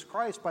Jesus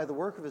Christ by the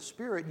work of his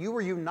Spirit, you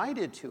were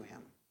united to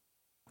him.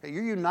 Okay,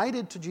 you're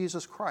united to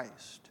Jesus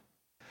Christ.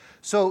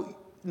 So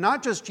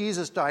not just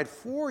Jesus died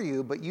for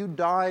you, but you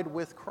died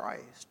with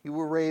Christ. You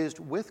were raised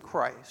with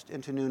Christ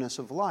into newness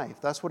of life.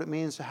 That's what it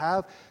means to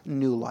have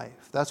new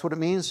life. That's what it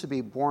means to be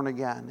born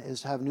again,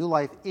 is to have new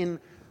life in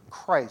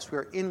Christ. We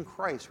are in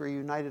Christ. We're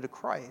united to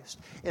Christ.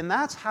 And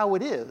that's how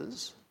it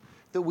is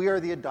that we are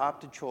the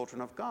adopted children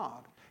of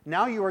God.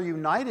 Now you are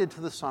united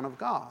to the Son of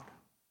God.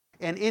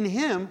 And in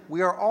him,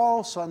 we are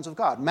all sons of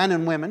God. Men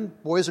and women,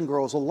 boys and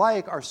girls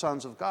alike, are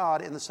sons of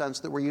God in the sense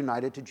that we're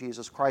united to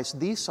Jesus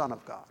Christ, the Son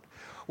of God.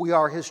 We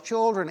are his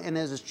children, and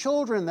as his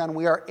children, then,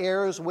 we are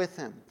heirs with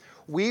him.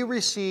 We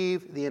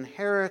receive the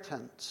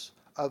inheritance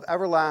of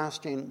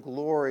everlasting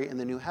glory in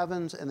the new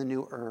heavens and the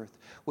new earth,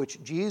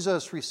 which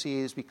Jesus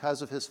receives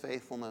because of his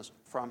faithfulness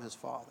from his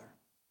Father.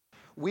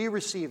 We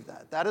receive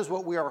that. That is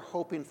what we are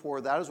hoping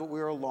for. That is what we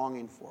are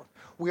longing for.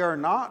 We are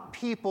not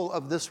people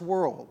of this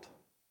world.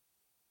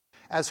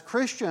 As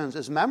Christians,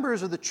 as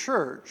members of the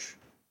church,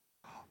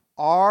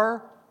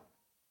 our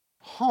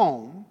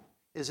home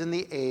is in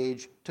the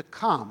age to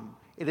come.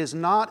 It is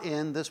not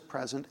in this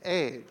present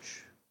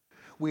age.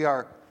 We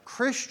are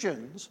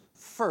Christians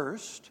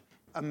first,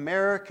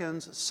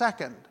 Americans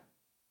second.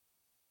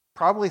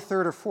 Probably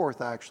third or fourth,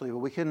 actually, but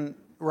we can,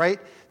 right?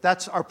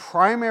 That's our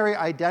primary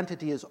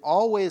identity is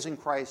always in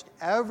Christ.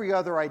 Every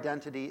other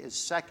identity is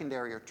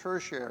secondary or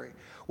tertiary,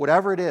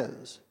 whatever it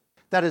is.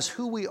 That is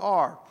who we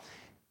are.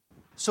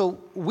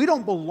 So we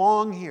don't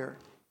belong here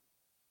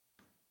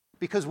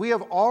because we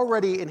have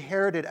already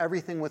inherited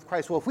everything with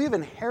Christ. Well, if we have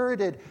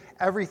inherited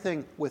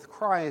everything with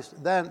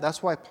Christ, then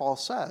that's why Paul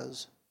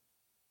says,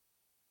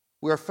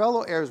 we are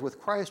fellow heirs with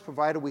Christ,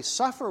 provided we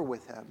suffer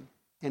with him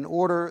in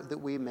order that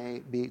we may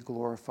be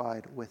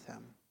glorified with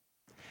him.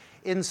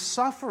 In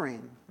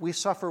suffering, we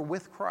suffer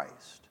with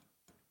Christ.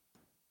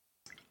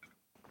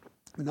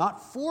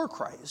 Not for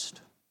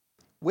Christ,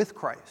 with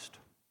Christ.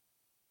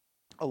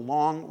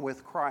 Along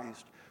with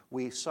Christ,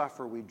 we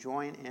suffer. We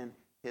join in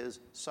his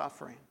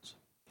sufferings.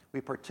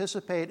 We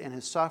participate in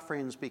his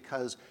sufferings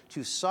because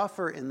to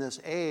suffer in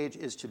this age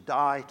is to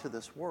die to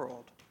this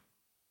world.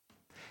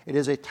 It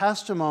is a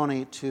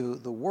testimony to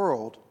the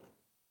world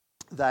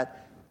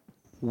that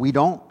we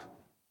don't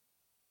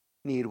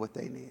need what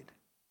they need.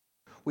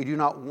 We do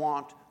not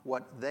want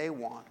what they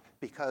want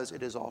because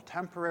it is all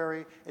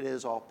temporary, it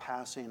is all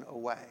passing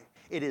away.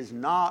 It is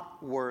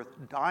not worth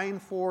dying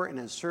for and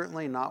is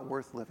certainly not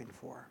worth living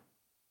for.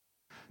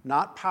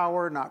 Not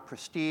power, not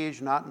prestige,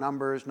 not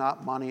numbers,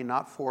 not money,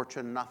 not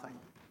fortune, nothing.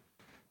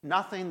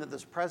 Nothing that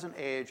this present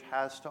age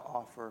has to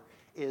offer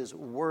is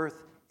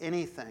worth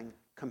anything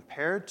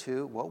compared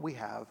to what we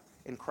have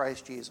in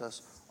Christ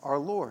Jesus our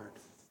Lord.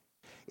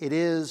 It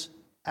is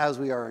as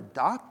we are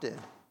adopted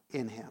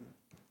in him,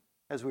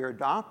 as we are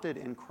adopted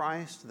in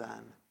Christ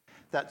then,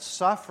 that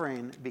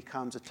suffering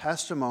becomes a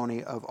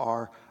testimony of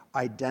our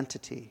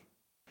identity.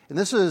 And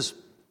this is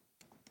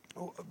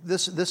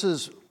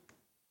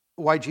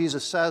why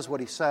Jesus says what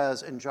he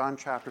says in John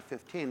chapter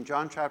 15.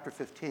 John chapter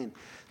 15,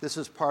 this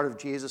is part of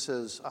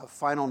Jesus'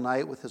 final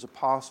night with his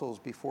apostles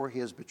before he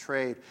is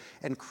betrayed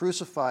and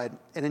crucified.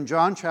 And in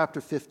John chapter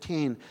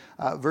 15,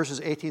 verses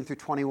 18 through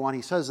 21,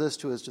 he says this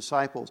to his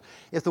disciples: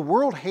 "If the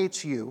world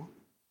hates you,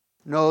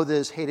 know that it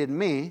has hated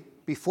me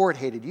before it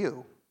hated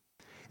you.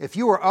 If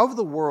you were of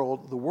the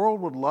world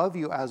would love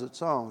you as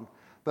its own.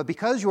 But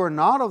because you are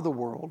not of the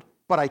world,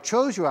 but I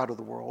chose you out of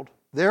the world,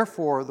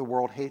 therefore the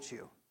world hates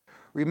you.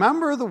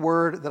 Remember the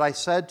word that I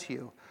said to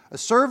you, a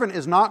servant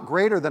is not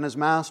greater than his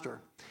master.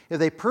 If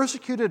they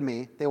persecuted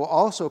me, they will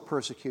also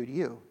persecute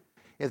you.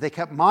 If they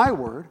kept my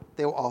word,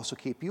 they will also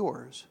keep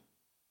yours.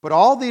 But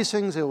all these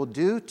things they will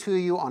do to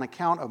you on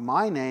account of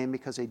my name,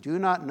 because they do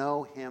not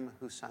know him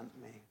who sent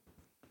me."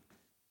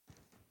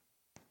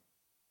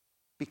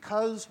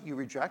 Because you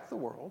reject the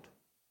world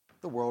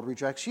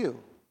rejects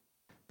you.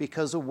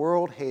 Because the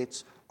world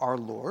hates our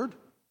Lord,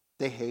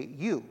 they hate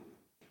you.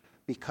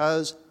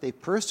 Because they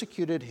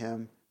persecuted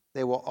him,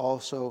 they will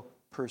also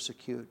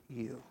persecute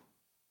you.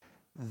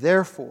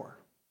 Therefore,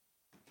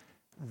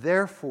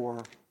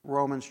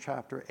 Romans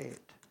chapter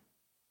 8,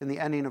 in the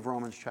ending of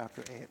Romans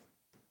chapter 8.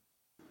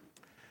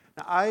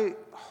 Now, I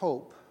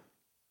hope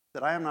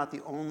that I am not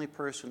the only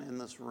person in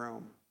this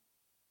room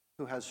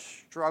who has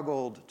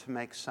struggled to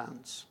make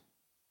sense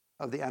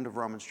of the end of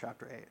Romans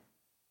chapter 8.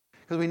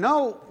 Because we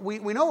know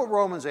what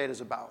Romans 8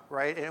 is about,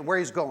 right? And where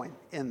he's going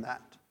in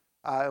that.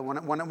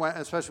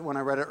 Especially when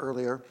I read it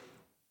earlier,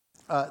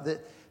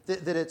 that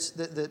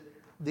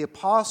the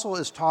apostle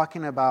is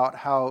talking about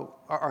how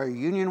our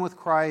union with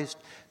Christ,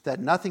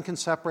 that nothing can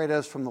separate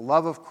us from the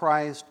love of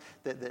Christ,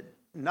 that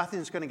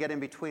nothing's going to get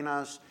in between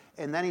us.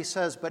 And then he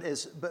says,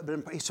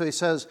 so he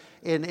says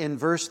in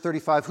verse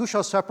 35, "Who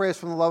shall separate us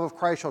from the love of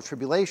Christ? Shall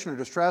tribulation or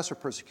distress or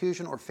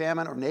persecution or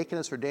famine or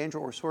nakedness or danger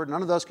or sword?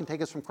 None of those can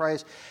take us from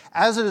Christ.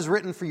 As it is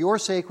written, for your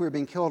sake we are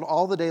being killed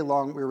all the day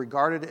long. We are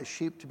regarded as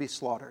sheep to be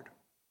slaughtered."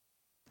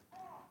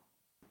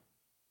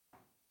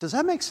 Does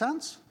that make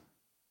sense?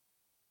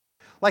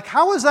 Like,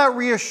 how is that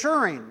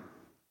reassuring?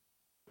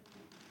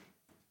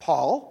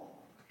 Paul.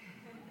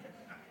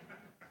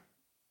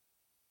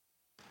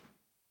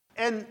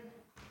 And,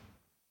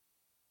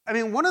 I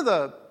mean, when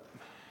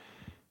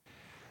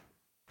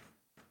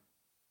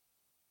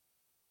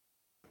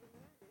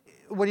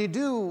you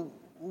do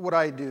what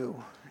I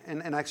do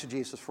in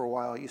exegesis for a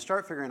while, you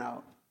start figuring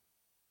out,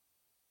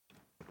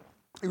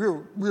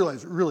 you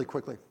realize really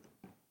quickly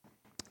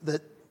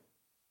that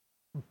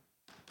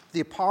the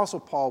Apostle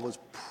Paul was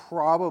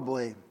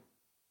probably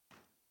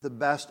the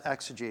best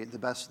exegete, the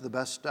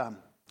best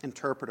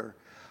interpreter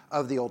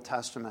of the Old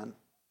Testament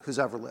who's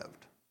ever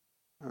lived.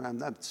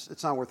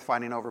 It's not worth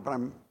fighting over, but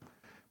I'm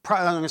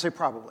going to say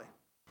probably.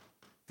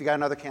 If you got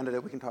another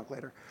candidate, we can talk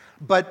later.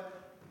 But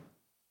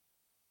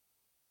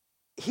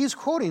he's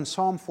quoting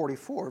Psalm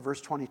 44,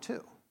 verse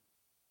 22.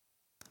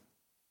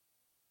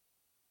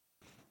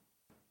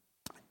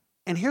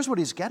 And here's what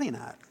he's getting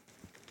at.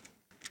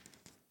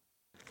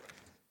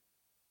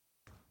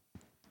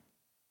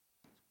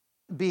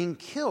 Being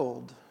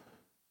killed,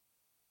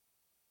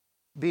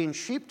 being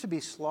sheep to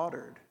be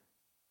slaughtered,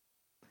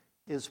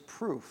 is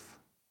proof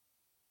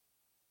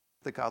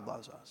that God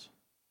loves us.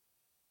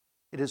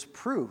 It is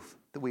proof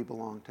that we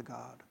belong to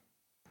God.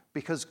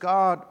 Because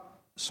God,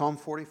 Psalm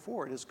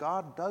 44, it is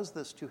God does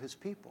this to his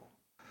people.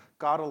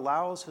 God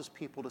allows his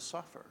people to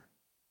suffer.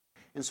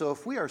 And so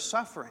if we are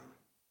suffering,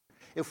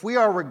 if we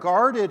are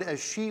regarded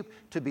as sheep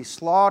to be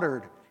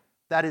slaughtered,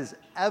 that is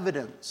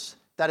evidence,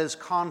 that is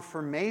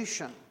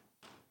confirmation.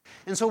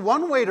 And so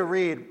one way to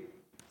read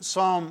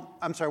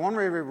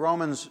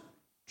Romans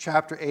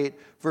chapter 8,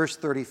 verse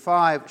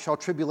 35, "Shall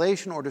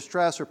tribulation or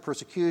distress or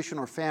persecution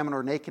or famine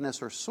or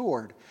nakedness or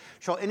sword,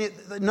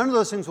 none of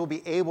those things will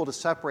be able to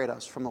separate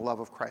us from the love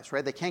of Christ,"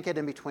 right? They can't get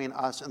in between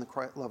us and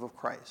the love of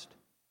Christ.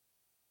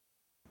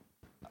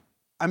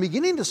 I'm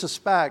beginning to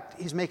suspect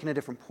he's making a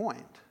different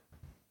point.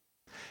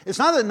 It's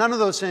not that none of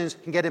those things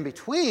can get in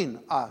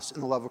between us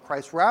and the love of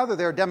Christ. Rather,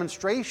 they're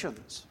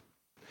demonstrations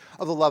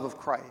of the love of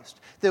Christ,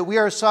 that we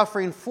are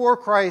suffering for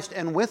Christ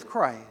and with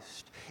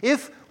Christ.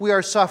 If we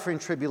are suffering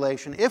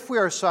tribulation, if we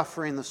are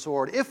suffering the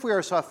sword, if we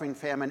are suffering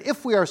famine,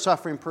 if we are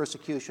suffering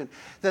persecution,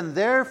 then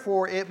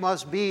therefore it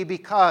must be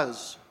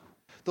because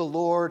the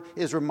Lord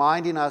is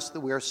reminding us that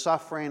we are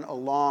suffering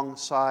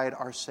alongside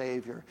our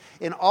Savior.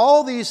 In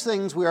all these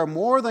things, we are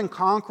more than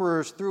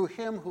conquerors through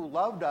Him who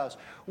loved us.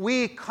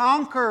 We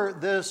conquer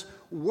this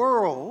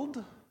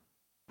world,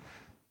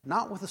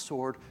 not with a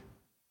sword,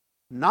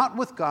 not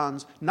with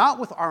guns, not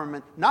with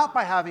armament, not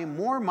by having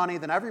more money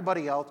than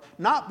everybody else,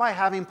 not by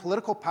having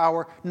political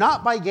power,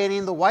 not by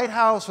gaining the White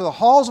House or the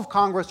halls of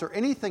Congress or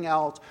anything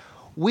else.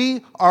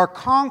 We are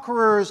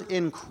conquerors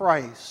in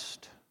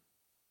Christ.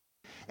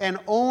 And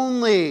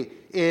only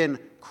in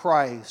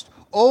Christ,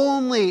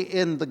 only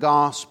in the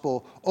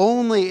gospel,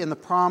 only in the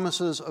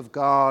promises of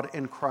God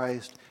in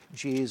Christ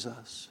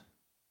Jesus.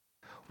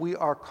 We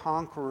are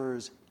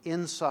conquerors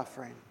in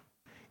suffering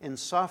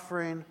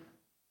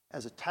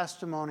as a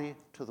testimony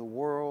to the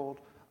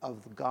world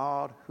of the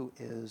God who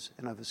is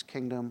and of His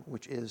kingdom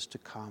which is to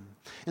come.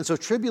 And so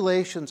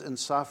tribulations and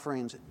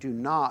sufferings do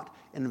not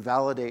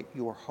invalidate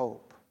your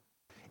hope.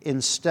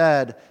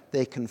 Instead,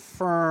 they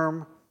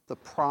confirm the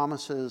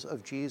promises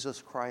of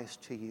Jesus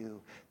Christ to you.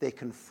 They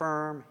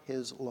confirm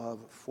His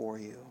love for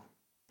you.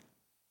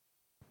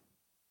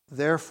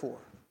 Therefore,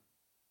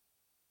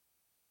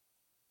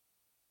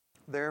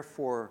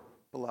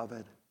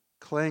 beloved,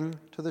 cling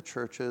to the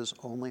church's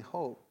only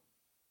hope.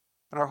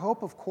 And our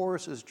hope, of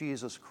course, is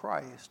Jesus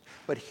Christ.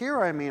 But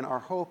here I mean our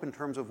hope in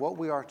terms of what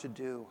we are to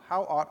do.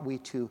 How ought we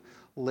to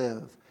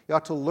live? You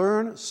ought to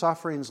learn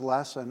suffering's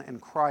lesson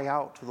and cry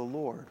out to the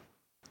Lord.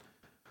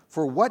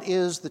 For what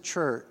is the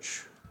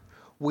church?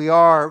 We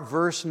are,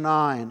 verse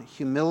 9,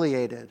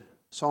 humiliated.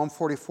 Psalm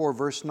 44,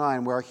 verse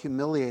 9, we are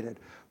humiliated.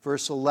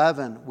 Verse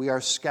 11, we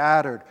are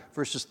scattered.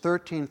 Verses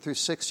 13 through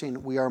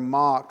 16, we are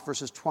mocked.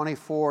 Verses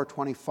 24,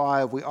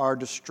 25, we are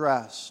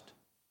distressed.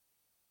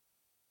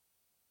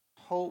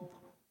 Hope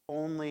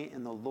only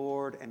in the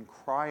Lord and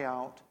cry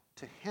out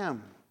to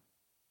Him.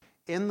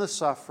 In the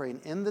suffering,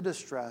 in the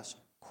distress,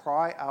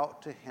 cry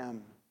out to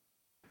Him.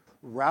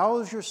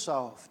 Rouse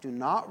yourself. Do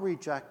not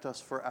reject us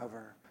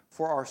forever.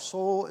 For our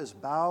soul is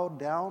bowed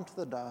down to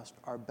the dust,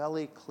 our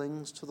belly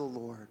clings to the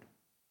Lord.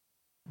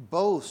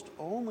 Boast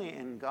only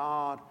in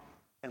God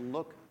and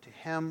look to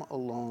Him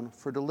alone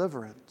for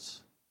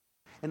deliverance.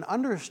 And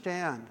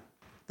understand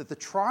that the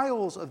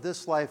trials of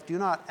this life do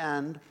not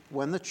end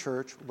when the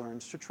church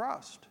learns to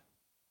trust.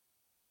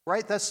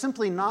 Right? That's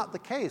simply not the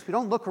case. We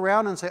don't look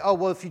around and say, oh,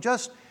 well, if you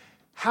just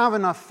have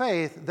enough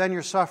faith, then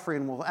your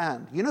suffering will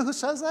end. You know who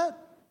says that?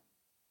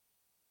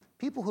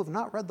 People who have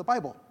not read the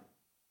Bible.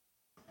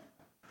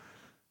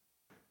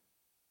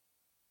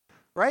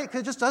 Right?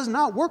 Because it just does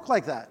not work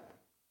like that.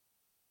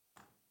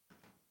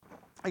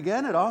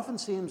 Again, it often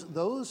seems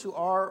those who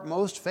are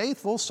most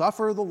faithful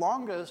suffer the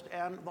longest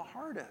and the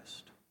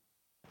hardest.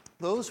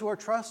 Those who are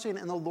trusting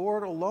in the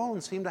Lord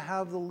alone seem to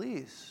have the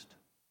least.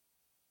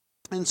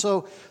 And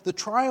so the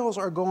trials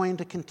are going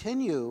to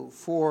continue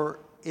for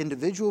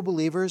individual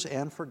believers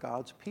and for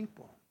God's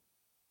people.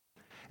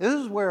 This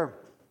is where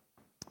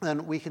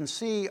then we can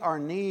see our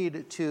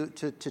need to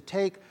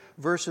take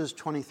verses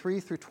 23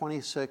 through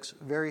 26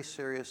 very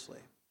seriously.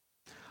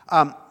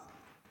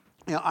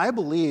 I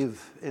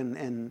believe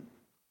in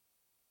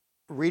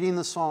reading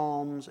the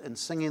Psalms and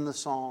singing the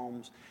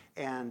Psalms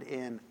and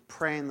in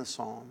praying the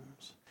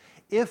Psalms,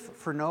 if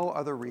for no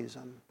other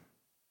reason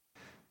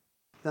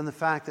than the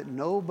fact that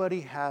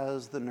nobody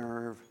has the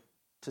nerve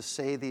to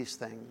say these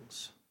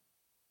things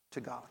to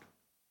God.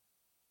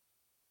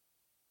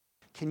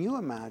 Can you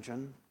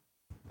imagine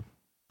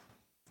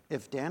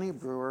if Danny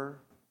Brewer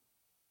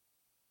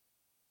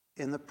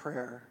in the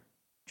prayer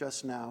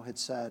just now had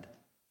said,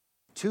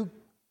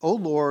 "O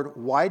Lord,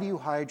 why do you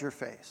hide your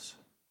face?"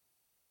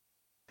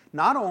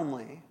 Not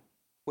only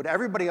would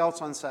everybody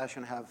else on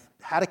session have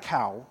had a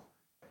cow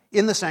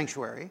in the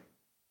sanctuary,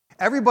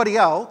 everybody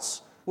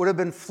else would have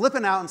been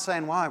flipping out and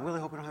saying, well, I really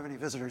hope we don't have any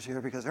visitors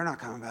here because they're not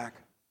coming back.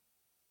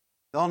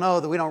 They'll know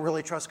that we don't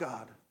really trust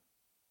God.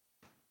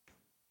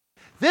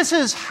 This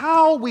is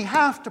how we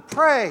have to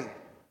pray.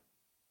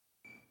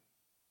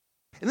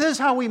 And this is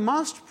how we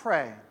must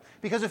pray.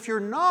 Because if you're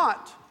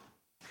not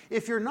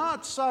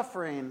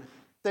suffering,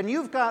 then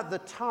you've got the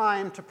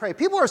time to pray.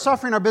 People who are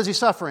suffering are busy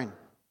suffering.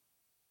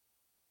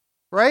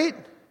 Right?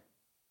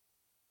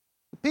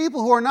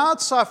 People who are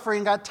not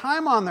suffering got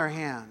time on their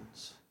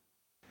hands.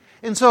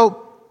 And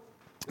so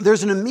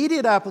there's an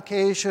immediate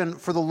application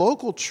for the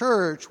local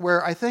church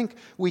where I think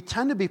we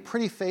tend to be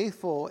pretty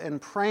faithful in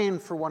praying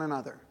for one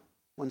another.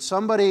 When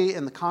somebody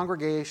in the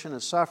congregation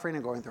is suffering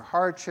and going through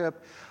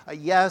hardship,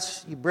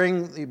 yes, you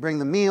bring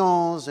the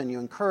meals and you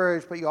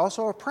encourage, but you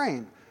also are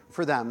praying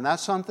for them.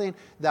 That's something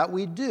that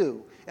we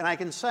do. And I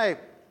can say,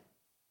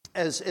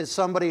 as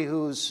somebody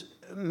who's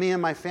me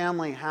and my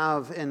family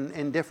have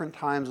in different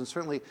times, and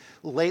certainly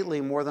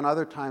lately more than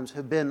other times,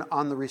 have been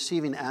on the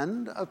receiving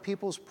end of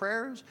people's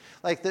prayers.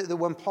 Like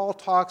when Paul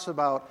talks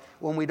about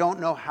when we don't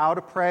know how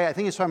to pray, I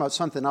think he's talking about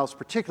something else,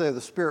 particularly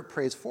the Spirit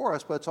prays for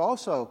us, but it's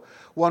also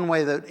one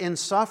way that in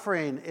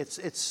suffering, it's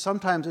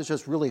sometimes it's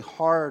just really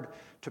hard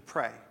to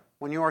pray.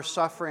 When you are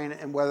suffering,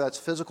 and whether that's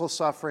physical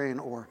suffering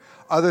or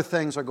other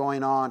things are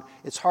going on,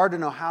 it's hard to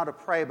know how to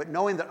pray, but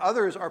knowing that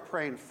others are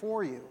praying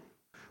for you.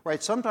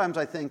 Right? Sometimes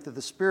I think that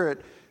the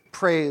Spirit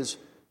prays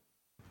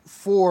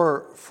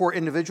for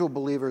individual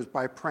believers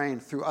by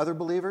praying through other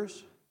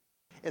believers.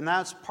 And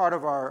that's part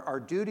of our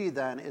duty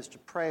then, is to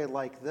pray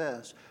like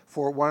this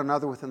for one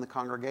another within the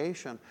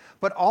congregation.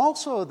 But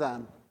also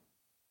then,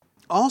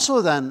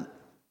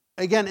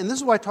 again, and this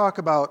is why I talk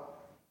about,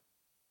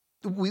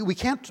 we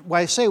can't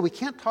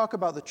talk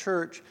about the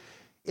church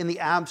in the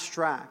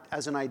abstract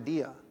as an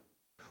idea.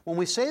 When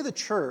we say the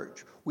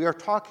church, we are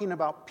talking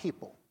about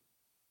people.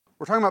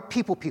 We're talking about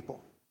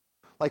people,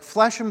 like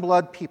flesh and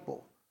blood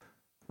people,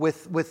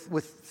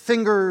 with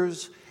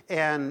fingers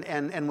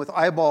and with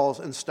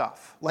eyeballs and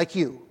stuff, like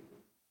you,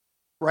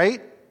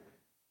 right?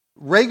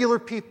 Regular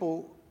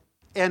people,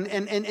 and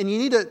you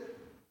need to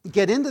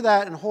get into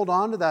that and hold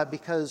on to that,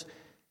 because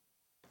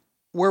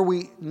where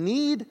we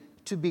need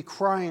to be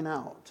crying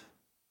out,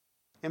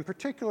 in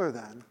particular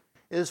then,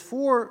 is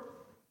for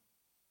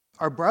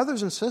our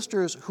brothers and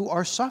sisters who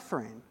are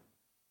suffering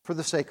for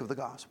the sake of the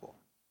gospel,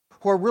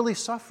 who are really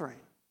suffering.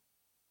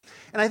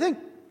 And I think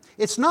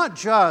it's not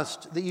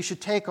just that you should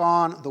take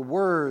on the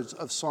words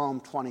of Psalm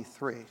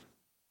 23,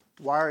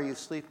 "Why are you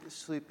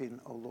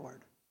sleeping, O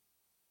Lord?"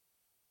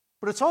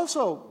 But it's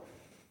also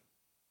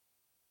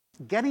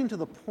getting to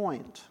the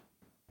point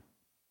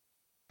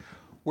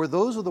where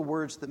those are the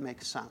words that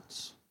make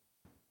sense.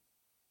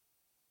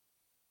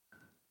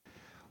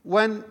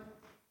 When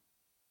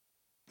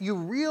you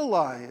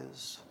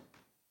realize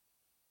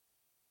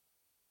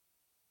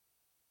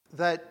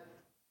that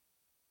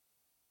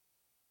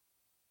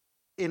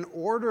in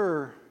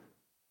order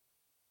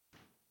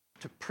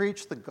to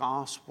preach the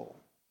gospel,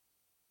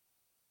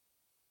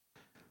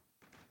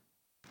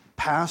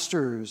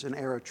 pastors in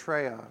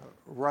Eritrea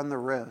run the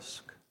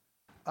risk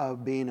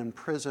of being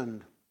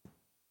imprisoned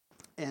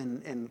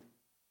in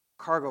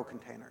cargo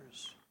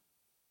containers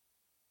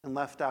and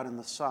left out in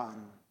the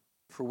sun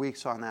for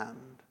weeks on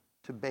end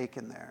to bake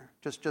in there,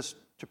 just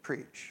to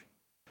preach.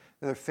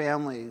 Their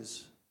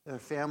families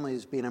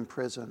being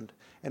imprisoned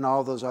and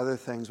all those other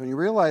things. When you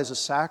realize the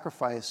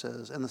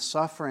sacrifices and the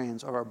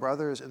sufferings of our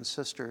brothers and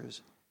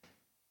sisters,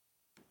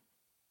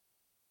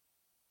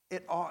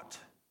 it ought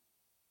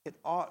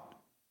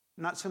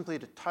not simply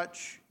to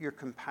touch your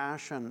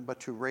compassion, but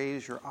to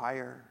raise your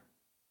ire.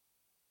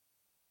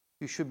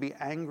 You should be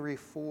angry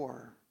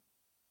for.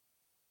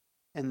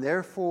 And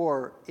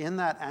therefore, in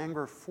that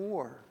anger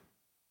for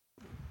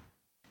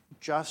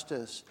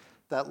justice,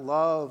 that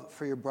love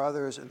for your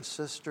brothers and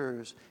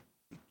sisters,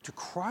 to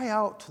cry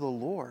out to the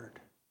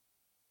Lord.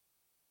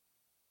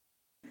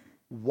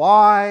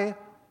 "Why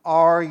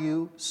are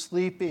you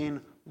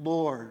sleeping,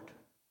 Lord?"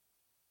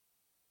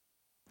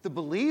 The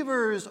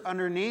believers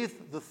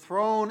underneath the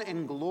throne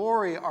in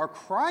glory are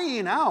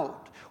crying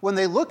out when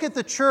they look at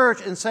the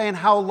church and saying,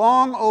 "How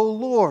long, O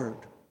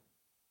Lord?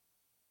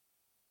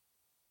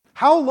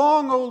 How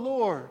long, O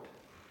Lord?"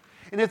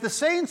 And if the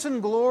saints in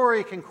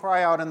glory can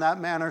cry out in that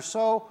manner,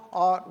 so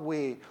ought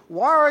we.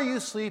 "Why are you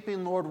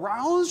sleeping, Lord?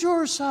 Rouse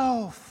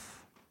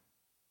yourself.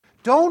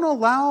 Don't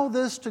allow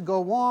this to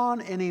go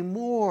on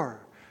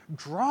anymore.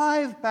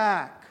 Drive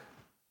back.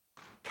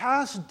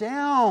 Cast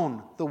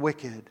down the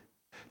wicked.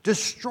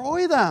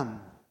 Destroy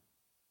them."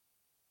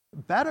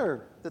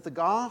 Better that the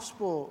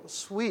gospel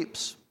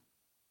sweeps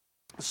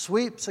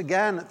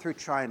again through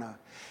China,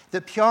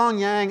 that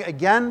Pyongyang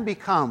again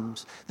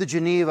becomes the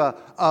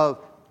Geneva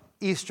of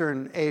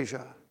Eastern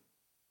Asia.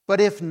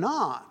 But if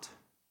not,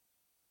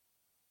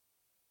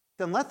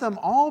 then let them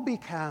all be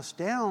cast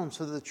down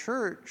so the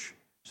church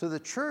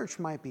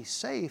might be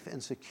safe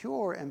and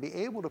secure and be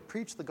able to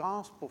preach the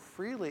gospel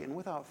freely and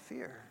without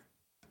fear.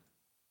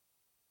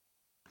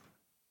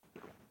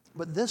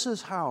 But this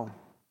is how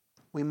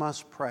we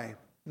must pray.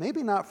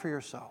 Maybe not for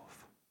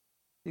yourself.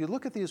 You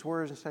look at these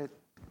words and say,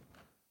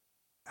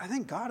 "I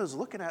think God is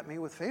looking at me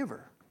with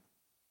favor."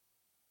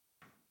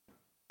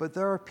 But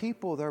there are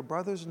people, there are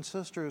brothers and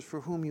sisters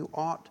for whom you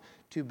ought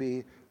to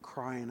be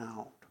crying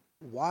out.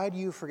 Why do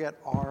you forget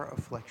our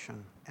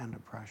affliction and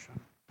oppression?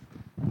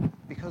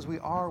 Because we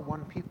are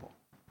one people.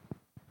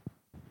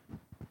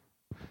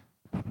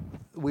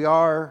 We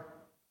are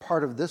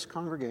part of this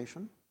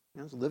congregation.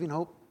 It's Living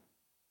Hope.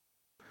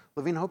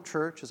 Living Hope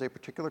Church is a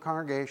particular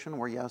congregation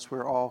where, yes,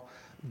 we're all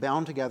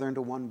bound together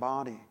into one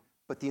body,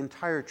 but the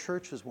entire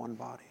church is one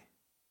body.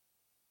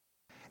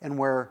 And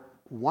where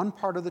one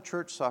part of the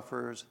church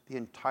suffers, the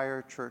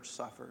entire church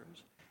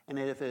suffers. And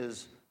it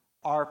is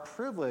our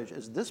privilege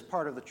as this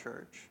part of the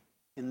church,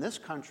 in this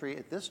country,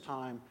 at this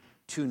time,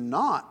 to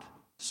not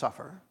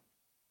suffer,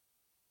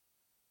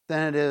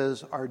 then it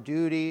is our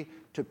duty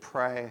to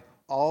pray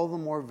all the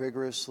more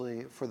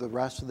vigorously for the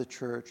rest of the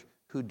church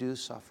who do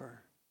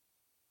suffer.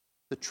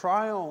 The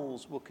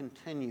trials will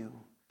continue.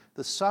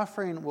 The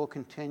suffering will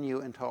continue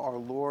until our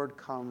Lord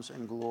comes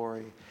in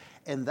glory.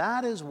 And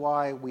that is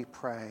why we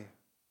pray,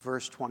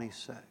 verse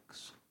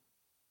 26.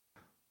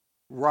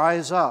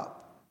 Rise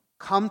up,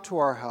 come to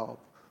our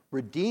help,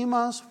 redeem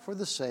us for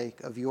the sake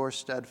of your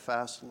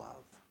steadfast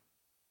love.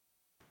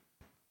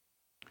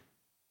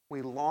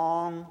 We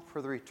long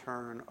for the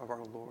return of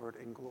our Lord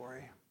in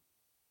glory.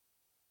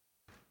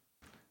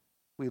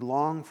 We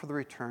long for the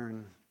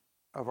return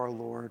of our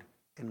Lord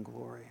in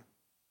glory.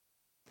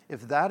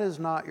 If that is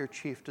not your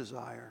chief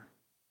desire,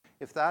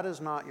 if that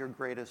is not your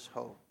greatest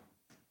hope,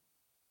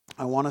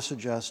 I want to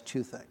suggest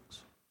two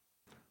things.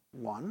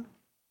 One,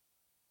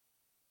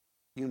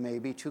 you may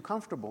be too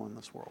comfortable in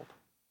this world.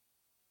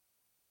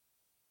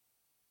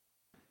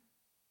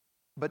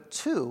 But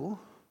two,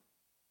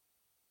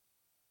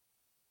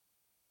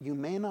 you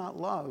may not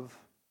love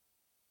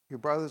your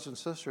brothers and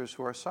sisters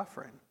who are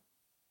suffering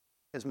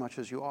as much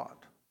as you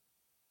ought.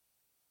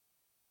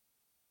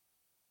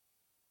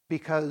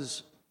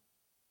 Because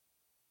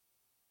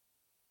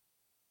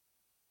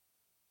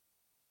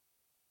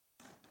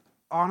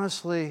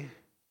honestly,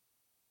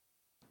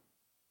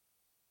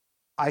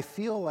 I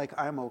feel like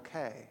I'm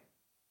okay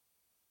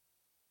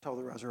till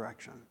the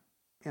resurrection.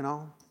 You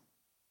know?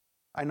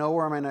 I know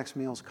where my next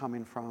meal is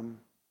coming from.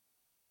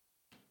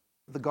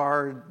 The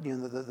guard,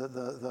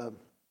 the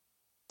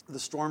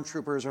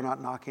stormtroopers are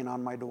not knocking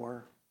on my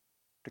door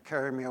to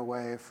carry me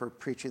away for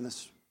preaching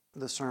this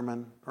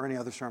sermon or any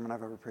other sermon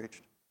I've ever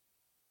preached.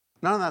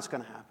 None of that's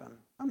going to happen.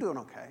 I'm doing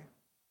okay.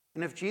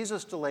 And if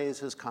Jesus delays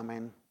his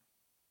coming,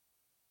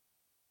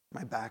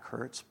 my back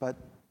hurts, but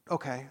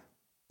okay.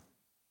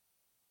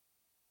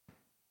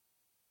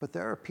 But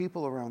there are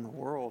people around the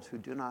world who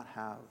do not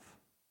have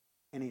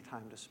any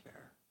time to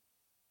spare.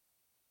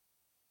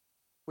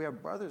 We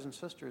have brothers and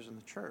sisters in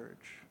the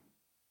church.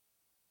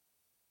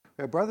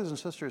 We have brothers and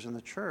sisters in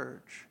the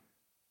church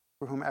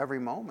for whom every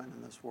moment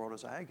in this world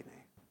is agony.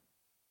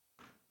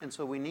 And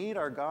so we need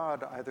our God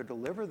to either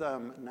deliver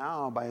them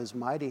now by his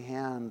mighty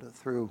hand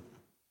through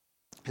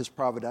his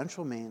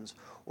providential means,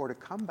 or to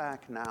come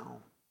back now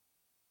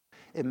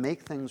and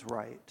make things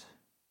right,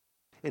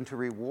 and to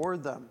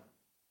reward them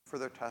for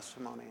their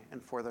testimony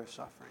and for their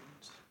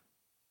sufferings.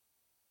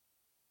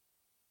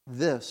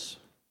 This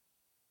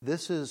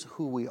is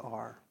who we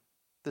are.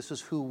 This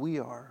is who we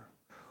are.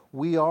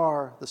 We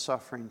are the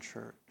suffering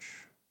church.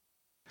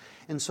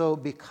 And so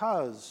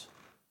because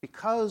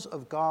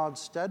of God's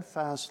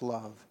steadfast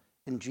love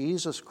in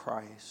Jesus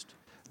Christ,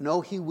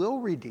 know he will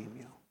redeem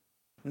you.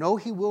 Know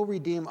he will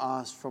redeem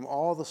us from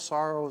all the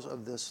sorrows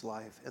of this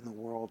life and the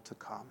world to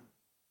come.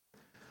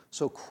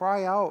 So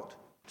cry out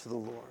to the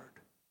Lord.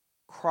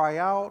 Cry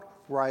out,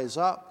 rise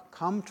up,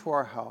 come to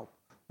our help.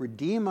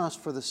 Redeem us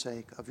for the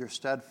sake of your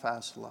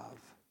steadfast love.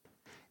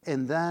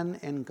 And then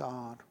in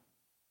God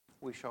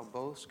we shall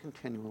boast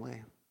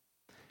continually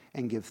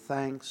and give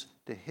thanks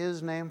to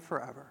his name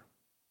forever.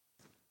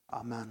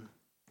 Amen.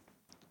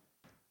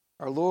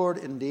 Our Lord,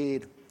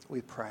 indeed,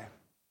 we pray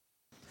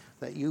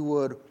that you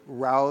would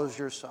rouse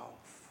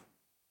yourself,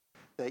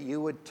 that you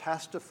would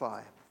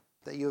testify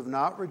that you have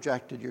not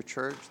rejected your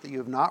church, that you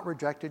have not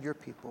rejected your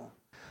people,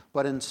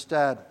 but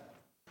instead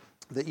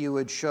that you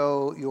would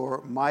show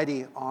your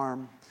mighty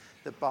arm,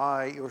 that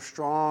by your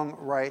strong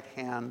right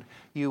hand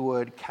you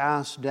would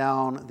cast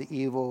down the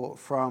evil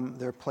from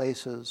their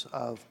places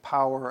of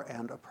power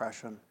and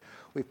oppression.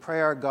 We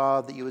pray, our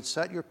God, that you would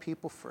set your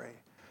people free,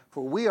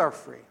 for we are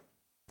free.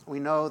 We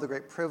know the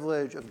great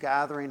privilege of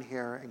gathering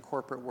here in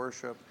corporate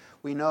worship.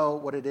 We know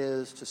what it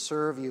is to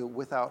serve you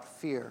without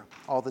fear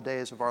all the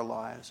days of our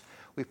lives.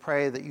 We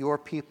pray that your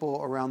people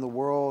around the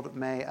world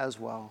may as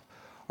well.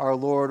 Our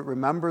Lord,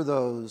 remember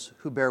those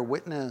who bear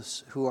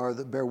witness, who are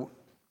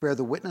bear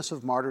the witness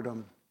of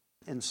martyrdom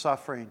and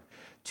suffering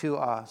to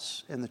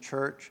us in the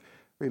church.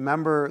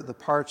 Remember the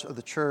parts of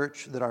the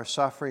church that are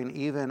suffering,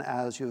 even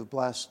as you have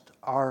blessed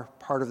our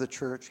part of the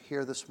church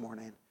here this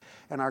morning.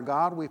 And our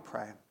God, we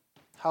pray,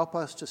 help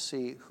us to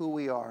see who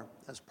we are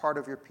as part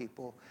of your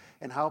people,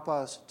 and help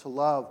us to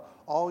love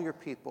all your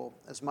people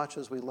as much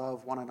as we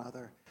love one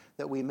another,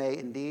 that we may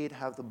indeed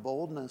have the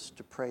boldness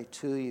to pray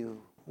to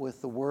you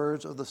with the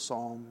words of the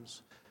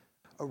Psalms.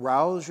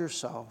 Arouse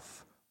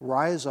yourself,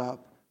 rise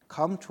up,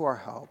 come to our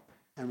help,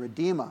 and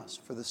redeem us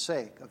for the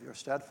sake of your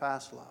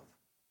steadfast love.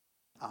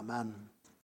 Amen.